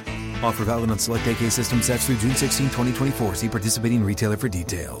 Offer valid on select AK system sets through June 16, 2024. See participating retailer for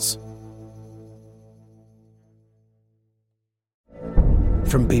details.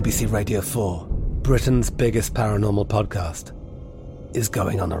 From BBC Radio 4, Britain's biggest paranormal podcast is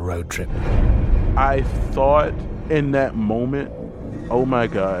going on a road trip. I thought in that moment, oh my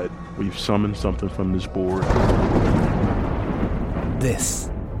God, we've summoned something from this board. This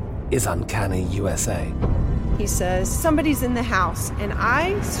is Uncanny USA. He says, somebody's in the house, and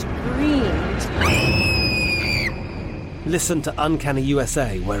I screamed. Listen to Uncanny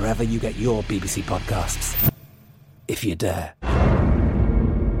USA wherever you get your BBC podcasts, if you dare.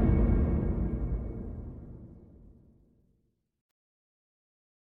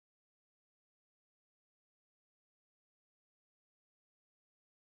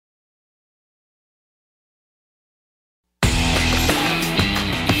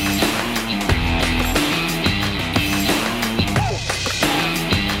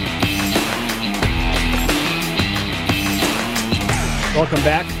 Welcome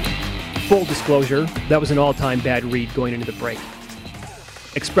back. Full disclosure, that was an all-time bad read going into the break.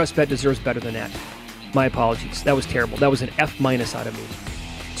 ExpressBet deserves better than that. My apologies. That was terrible. That was an F- out of me.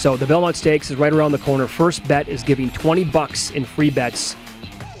 So the Belmont Stakes is right around the corner. First Bet is giving $20 in free bets.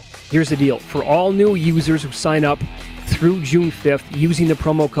 Here's the deal. For all new users who sign up through June 5th using the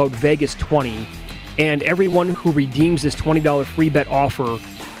promo code Vegas20, and everyone who redeems this $20 free bet offer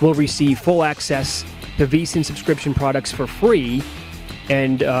will receive full access to VSiN subscription products for free.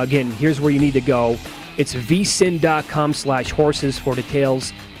 And again, here's where you need to go. It's vsin.com/horses for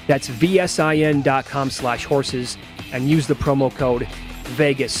details. That's vsin.com/horses, and use the promo code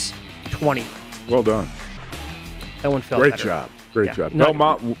Vegas20. Well done. That one felt Great better. job. Great job.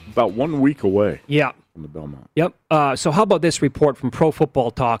 Belmont about 1 week away. Yeah. From the Belmont. Yep. So how about this report from Pro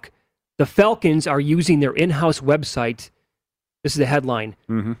Football Talk? The Falcons are using their in-house website, this is the headline,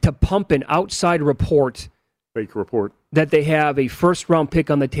 to pump an outside report. Fake report. that they have a first-round pick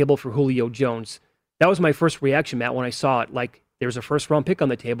on the table for Julio Jones. That was my first reaction, Matt, when I saw it. Like, there's a first-round pick on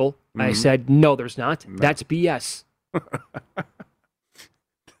the table. Mm-hmm. I said, no, there's not. No. That's BS.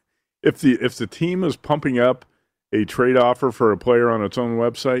 If the team is pumping up a trade offer for a player on its own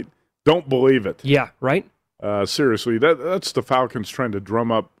website, don't believe it. Yeah, right? Seriously, that's the Falcons trying to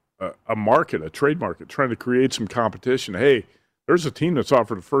drum up a market, a trade market, trying to create some competition. Hey, there's a team that's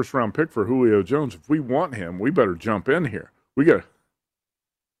offered a first-round pick for Julio Jones. If we want him, we better jump in here. We got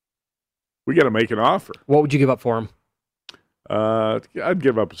to make an offer. What would you give up for him? I'd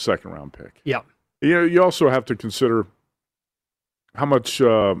give up a second-round pick. Yeah. You also have to consider how much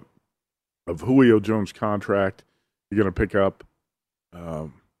of Julio Jones' contract you're going to pick up. You're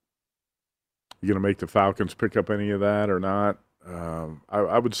going to make the Falcons pick up any of that or not?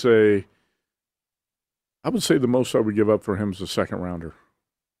 I would say the most I would give up for him is a second-rounder.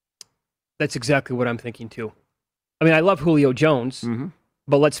 That's exactly what I'm thinking, too. I mean, I love Julio Jones,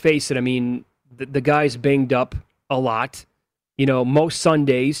 but let's face it. I mean, the guy's banged up a lot. You know, most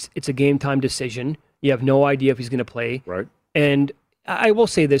Sundays, it's a game-time decision. You have no idea if he's going to play. Right. And I will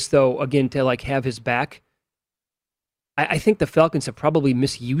say this, though, again, to like have his back, I think the Falcons have probably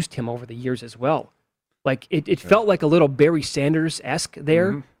misused him over the years as well. Like, it felt like a little Barry Sanders-esque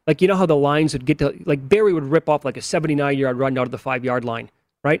there. Mm-hmm. Like, you know how the lines would get to, like, Barry would rip off like a 79-yard run out of the 5-yard line,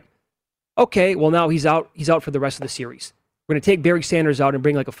 right? Okay, well, now he's out for the rest of the series. We're going to take Barry Sanders out and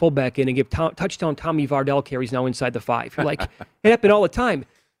bring like a fullback in and give touchdown Tommy Vardell carries now inside the 5. You're like, it happened all the time.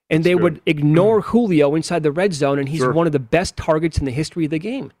 And they would ignore Julio inside the red zone, and he's one of the best targets in the history of the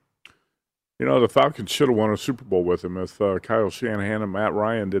game. You know, the Falcons should have won a Super Bowl with him if Kyle Shanahan and Matt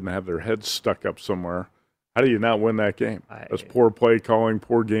Ryan didn't have their heads stuck up somewhere. How do you not win that game? That's poor play calling,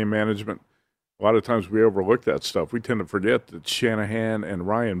 poor game management. A lot of times we overlook that stuff. We tend to forget that Shanahan and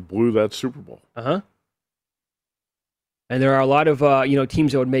Ryan blew that Super Bowl. Uh-huh. And there are a lot of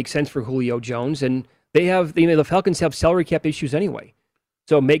teams that would make sense for Julio Jones, and they have the Falcons have salary cap issues anyway,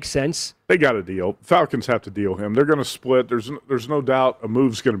 so it makes sense. They got a deal. Falcons have to deal him. They're going to split. There's no doubt a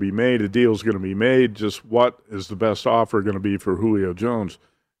move's going to be made. A deal's going to be made. Just what is the best offer going to be for Julio Jones?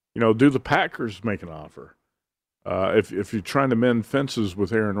 You know, do the Packers make an offer? If you're trying to mend fences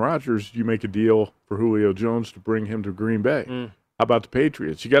with Aaron Rodgers, you make a deal for Julio Jones to bring him to Green Bay. How about the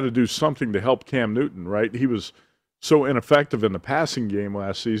Patriots? You got to do something to help Cam Newton, right? He was so ineffective in the passing game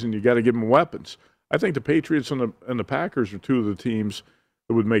last season. You got to give him weapons. I think the Patriots and the Packers are two of the teams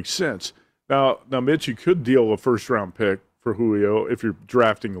that would make sense. Now, Mitch, you could deal a first-round pick for Julio if you're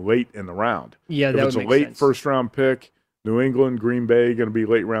drafting late in the round. Yeah, that would make sense. If it's a late first-round pick, New England, Green Bay going to be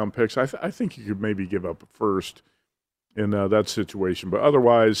late-round picks. I think you could maybe give up a first in that situation. But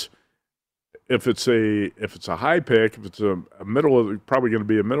otherwise, if it's a high pick, if it's a middle, probably going to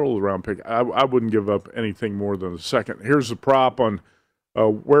be a middle of the round pick, I wouldn't give up anything more than a second. Here's the prop on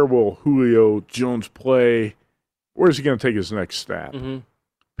where will Julio Jones play. Where's he going to take his next snap? Mm-hmm.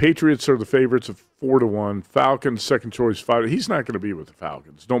 Patriots are the favorites of 4-1. Falcons second choice 5. He's not going to be with the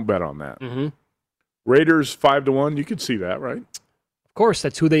Falcons. Don't bet on that. Mm-hmm. Raiders 5-1. You could see that, right? Of course,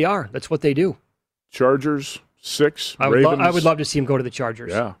 that's who they are. That's what they do. Chargers 6. I would love to see him go to the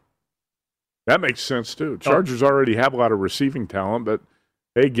Chargers. Yeah. That makes sense, too. Chargers already have a lot of receiving talent, but,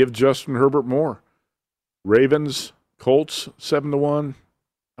 hey, give Justin Herbert more. Ravens, Colts, 7-1.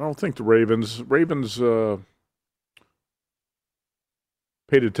 I don't think the Ravens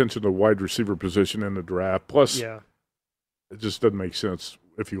paid attention to the wide receiver position in the draft. Plus, it just doesn't make sense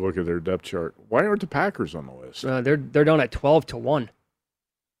if you look at their depth chart. Why aren't the Packers on the list? They're down at 12-1.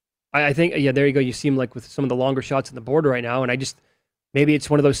 I think, there you go. You see them like with some of the longer shots on the board right now, and maybe it's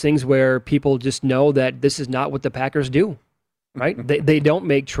one of those things where people just know that this is not what the Packers do, right? they don't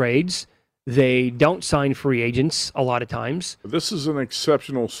make trades. They don't sign free agents a lot of times. This is an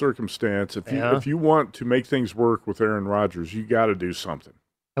exceptional circumstance. If you want to make things work with Aaron Rodgers, you got to do something.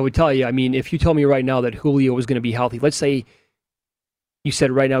 I would tell you, I mean, if you told me right now that Julio was going to be healthy, let's say you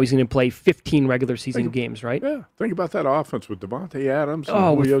said right now he's going to play 15 regular season games, right? Yeah. Think about that offense with Devontae Adams and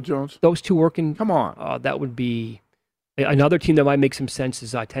Julio Jones. Those two working. Come on. That would be another team that might make some sense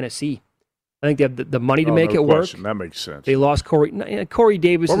is Tennessee. I think they have the money to make it work. That makes sense. They lost Corey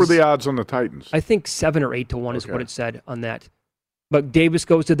Davis. What were the odds on the Titans? I think 7 or 8-1 is what it said on that. But Davis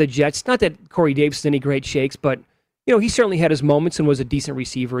goes to the Jets. Not that Corey Davis is any great shakes, but he certainly had his moments and was a decent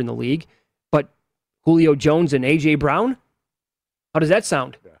receiver in the league. But Julio Jones and A.J. Brown, how does that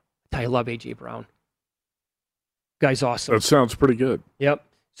sound? Yeah. I love A.J. Brown. Guy's awesome. That sounds pretty good. Yep.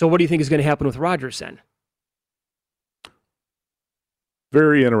 So what do you think is going to happen with Rodgers then?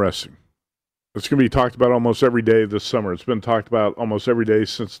 Very interesting. It's going to be talked about almost every day this summer. It's been talked about almost every day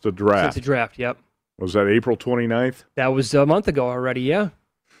since the draft. Yep. Was that April 29th? That was a month ago already, yeah.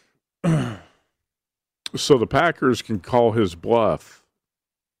 So the Packers can call his bluff.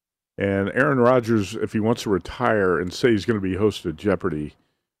 And Aaron Rodgers, if he wants to retire and say he's going to be host of Jeopardy,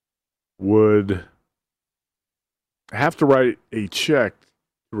 would have to write a check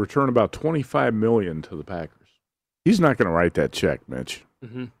to return about $25 million to the Packers. He's not going to write that check, Mitch.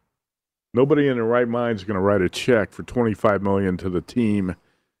 Mm-hmm. Nobody in their right mind is going to write a check for $25 million to the team.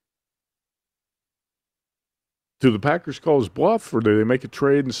 Do the Packers call his bluff, or do they make a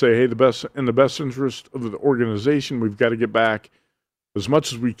trade and say, hey, in the best interest of the organization, we've got to get back as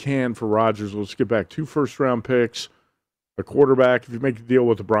much as we can for Rodgers. Let's get back 2 first-round picks, a quarterback. If you make a deal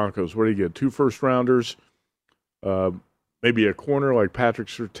with the Broncos, what do you get? 2 first-rounders, maybe a corner like Patrick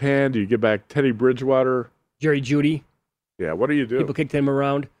Surtain. Do you get back Teddy Bridgewater? Jerry Jeudy? Yeah, what do you do? People kicked him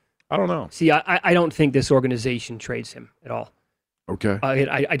around. I don't know. See, I don't think this organization trades him at all. Okay.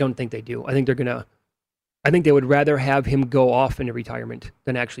 I don't think they do. I think they're going to... I think they would rather have him go off into retirement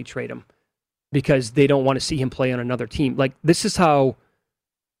than actually trade him because they don't want to see him play on another team. Like, this is how...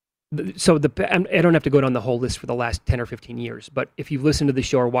 So I don't have to go down the whole list for the last 10 or 15 years, but if you've listened to the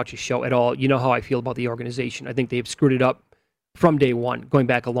show or watched the show at all, you know how I feel about the organization. I think they've screwed it up from day one, going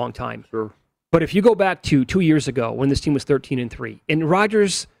back a long time. Sure. But if you go back to 2 years ago when this team was 13-3, and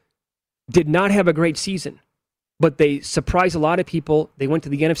Rodgers did not have a great season, but they surprised a lot of people. They went to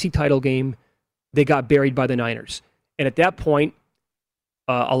the NFC title game. They got buried by the Niners. And at that point,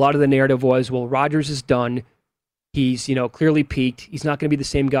 a lot of the narrative was, well, Rodgers is done. He's, clearly peaked. He's not going to be the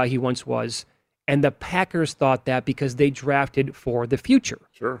same guy he once was. And the Packers thought that because they drafted for the future.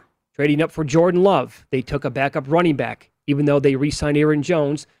 Sure. Trading up for Jordan Love, they took a backup running back. Even though they re-signed Aaron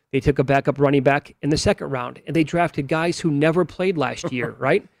Jones, they took a backup running back in the second round. And they drafted guys who never played last year,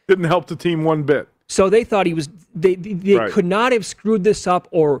 right? Didn't help the team one bit. So they thought they Right. could not have screwed this up,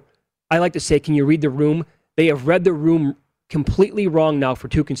 or I like to say, can you read the room? They have read the room completely wrong now for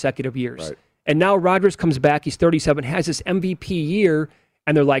 2 consecutive years. Right. And now Rodgers comes back, he's 37, has this MVP year,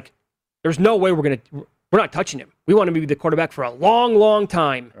 and they're like, there's no way we're not touching him. We want him to be the quarterback for a long, long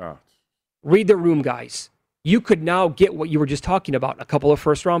time. Oh. Read the room, guys. You could now get what you were just talking about, a couple of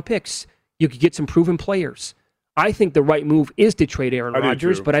first-round picks. You could get some proven players. I think the right move is to trade Aaron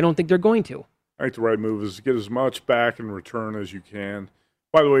Rodgers, but I don't think they're going to. I think the right move is to get as much back in return as you can.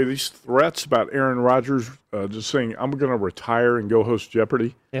 By the way, these threats about Aaron Rodgers just saying, I'm going to retire and go host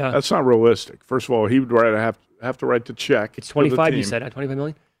Jeopardy, that's not realistic. First of all, he would have to write the check. It's 25, you said, $25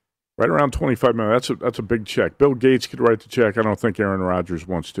 million? Right around $25 million. That's a big check. Bill Gates could write the check. I don't think Aaron Rodgers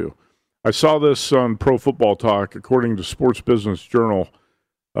wants to. I saw this on Pro Football Talk. According to Sports Business Journal,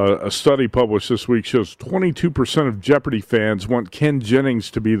 a study published this week shows 22% of Jeopardy fans want Ken Jennings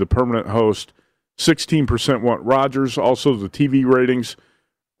to be the permanent host. 16% want Rodgers. Also, the TV ratings,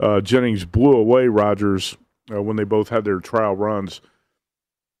 Jennings blew away Rodgers when they both had their trial runs.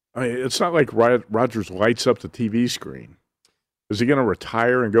 I mean, it's not like Rodgers lights up the TV screen. Is he going to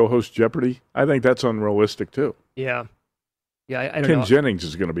retire and go host Jeopardy? I think that's unrealistic, too. Yeah. Yeah, I don't Ken know. Jennings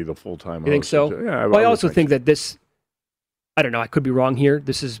is going to be the full-time host. You think so? Yeah, I also think that this, I don't know, I could be wrong here.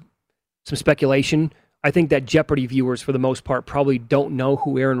 This is some speculation. I think that Jeopardy viewers, for the most part, probably don't know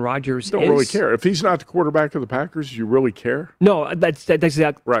who Aaron Rodgers is. Don't really care. If he's not the quarterback of the Packers, you really care? No, that's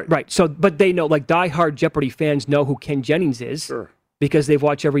exactly right. Right. So, but they know, like diehard Jeopardy fans know who Ken Jennings is because they've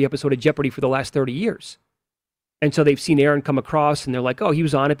watched every episode of Jeopardy for the last 30 years. And so they've seen Aaron come across, and they're like, oh, he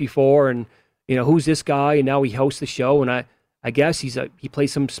was on it before, and, who's this guy? And now he hosts the show, and I guess he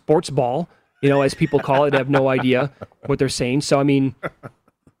plays some sports ball, as people call it. I have no idea what they're saying. So, I mean.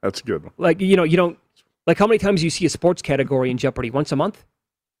 That's a good one. Like, you don't. Like, how many times do you see a sports category in Jeopardy? Once a month?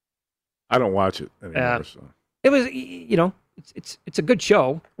 I don't watch it anymore. So. It was, it's a good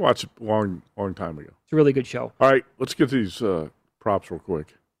show. Watched it a long time ago. It's a really good show. All right, let's get these props real quick.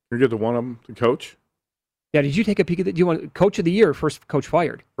 Can we get to one of them, the coach? Yeah, did you take a peek at that? Do you want coach of the year or first coach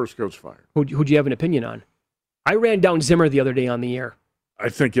fired? First coach fired. Who'd you have an opinion on? I ran down Zimmer the other day on the air. I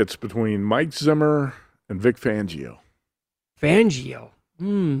think it's between Mike Zimmer and Vic Fangio. Fangio?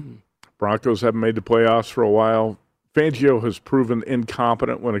 Broncos haven't made the playoffs for a while. Fangio has proven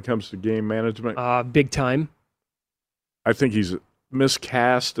incompetent when it comes to game management. Big time. I think he's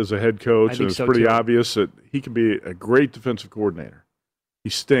miscast as a head coach, and it's pretty obvious that he can be a great defensive coordinator. He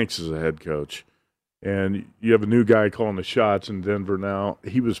stinks as a head coach. And you have a new guy calling the shots in Denver now.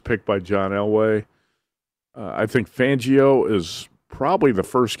 He was picked by John Elway. I think Fangio is probably the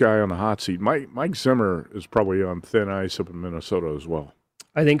first guy on the hot seat. Mike Zimmer is probably on thin ice up in Minnesota as well.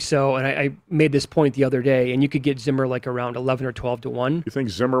 I think so, and I made this point the other day, and you could get Zimmer like around 11 or 12 to 1. You think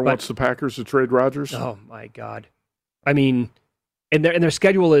Zimmer wants the Packers to trade Rodgers? Oh, my God. I mean, and their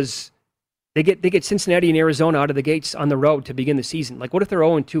schedule is They get Cincinnati and Arizona out of the gates on the road to begin the season. Like, what if they're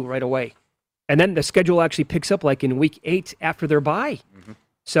 0-2 right away? And then the schedule actually picks up like in week 8 after their bye. Mm-hmm.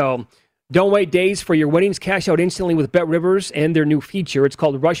 So don't wait days for your winnings. Cash out instantly with BetRivers and their new feature. It's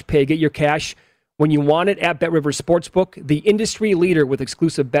called Rush Pay. Get your cash when you want it at BetRivers Sportsbook, the industry leader with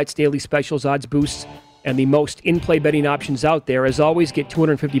exclusive bets, daily specials, odds boosts, and the most in-play betting options out there. As always, get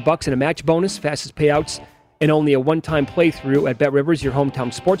 $250 in a match bonus, fastest payouts, and only a one-time playthrough at BetRivers, your hometown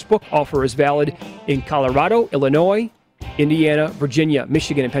sportsbook. Offer is valid in Colorado, Illinois, Indiana, Virginia,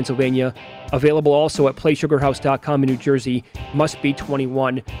 Michigan, and Pennsylvania. Available also at PlaySugarHouse.com in New Jersey. Must be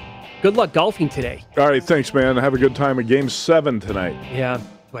 21. Good luck golfing today. All right, thanks, man. Have a good time at Game 7 tonight. Yeah.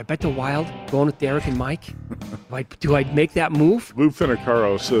 Do I bet the Wild going with Derek and Mike? Do I make that move? Lou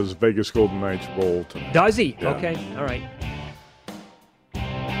Finicaro says Vegas Golden Knights roll tonight. Does he? Yeah. Okay. All right.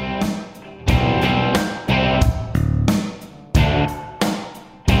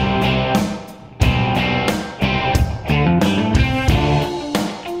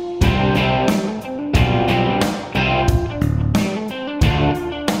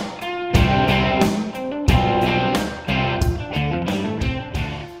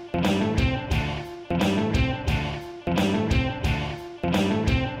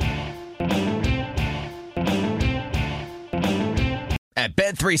 At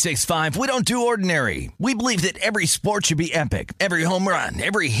Bet365, we don't do ordinary. We believe that every sport should be epic. Every home run,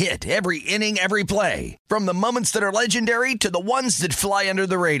 every hit, every inning, every play. From the moments that are legendary to the ones that fly under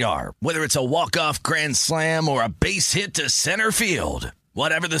the radar. Whether it's a walk-off grand slam or a base hit to center field.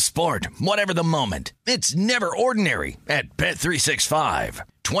 Whatever the sport, whatever the moment. It's never ordinary at Bet365.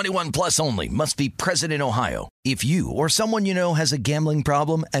 21 plus only. Must be present in Ohio. If you or someone you know has a gambling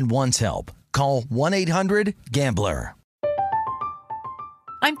problem and wants help, call 1-800-GAMBLER.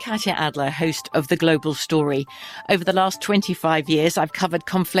 I'm Katya Adler, host of The Global Story. Over the last 25 years, I've covered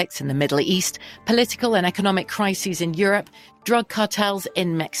conflicts in the Middle East, political and economic crises in Europe, drug cartels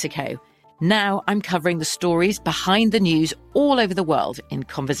in Mexico. Now I'm covering the stories behind the news all over the world in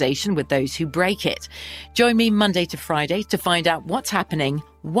conversation with those who break it. Join me Monday to Friday to find out what's happening,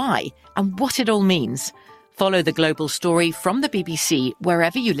 why, and what it all means. Follow The Global Story from the BBC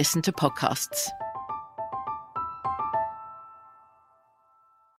wherever you listen to podcasts.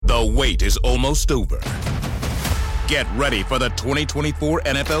 The wait is almost over. Get ready for the 2024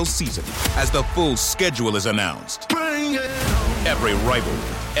 NFL season as the full schedule is announced. Every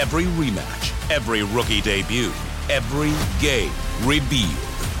rivalry, every rematch, every rookie debut, every game revealed.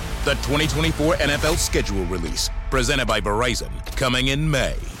 The 2024 NFL schedule release, presented by Verizon, coming in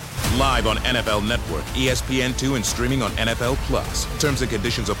May. Live on NFL Network, ESPN2, and streaming on NFL Plus. Terms and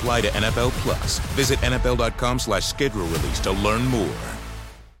conditions apply to NFL Plus. Visit NFL.com/schedule release to learn more.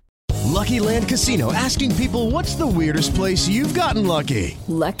 Lucky Land Casino, asking people, what's the weirdest place you've gotten lucky?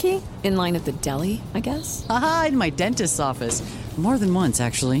 Lucky? In line at the deli, I guess? Aha, in my dentist's office. More than once,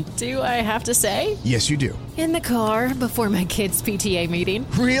 actually. Do I have to say? Yes, you do. In the car before my kids' PTA meeting.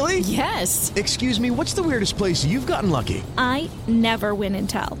 Really? Yes. Excuse me, what's the weirdest place you've gotten lucky? I never win and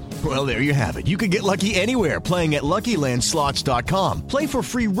tell. Well, there you have it. You can get lucky anywhere, playing at LuckyLandSlots.com. Play for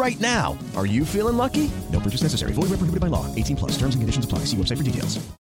free right now. Are you feeling lucky? No purchase necessary. Void where prohibited by law. 18 plus. Terms and conditions apply. See website for details.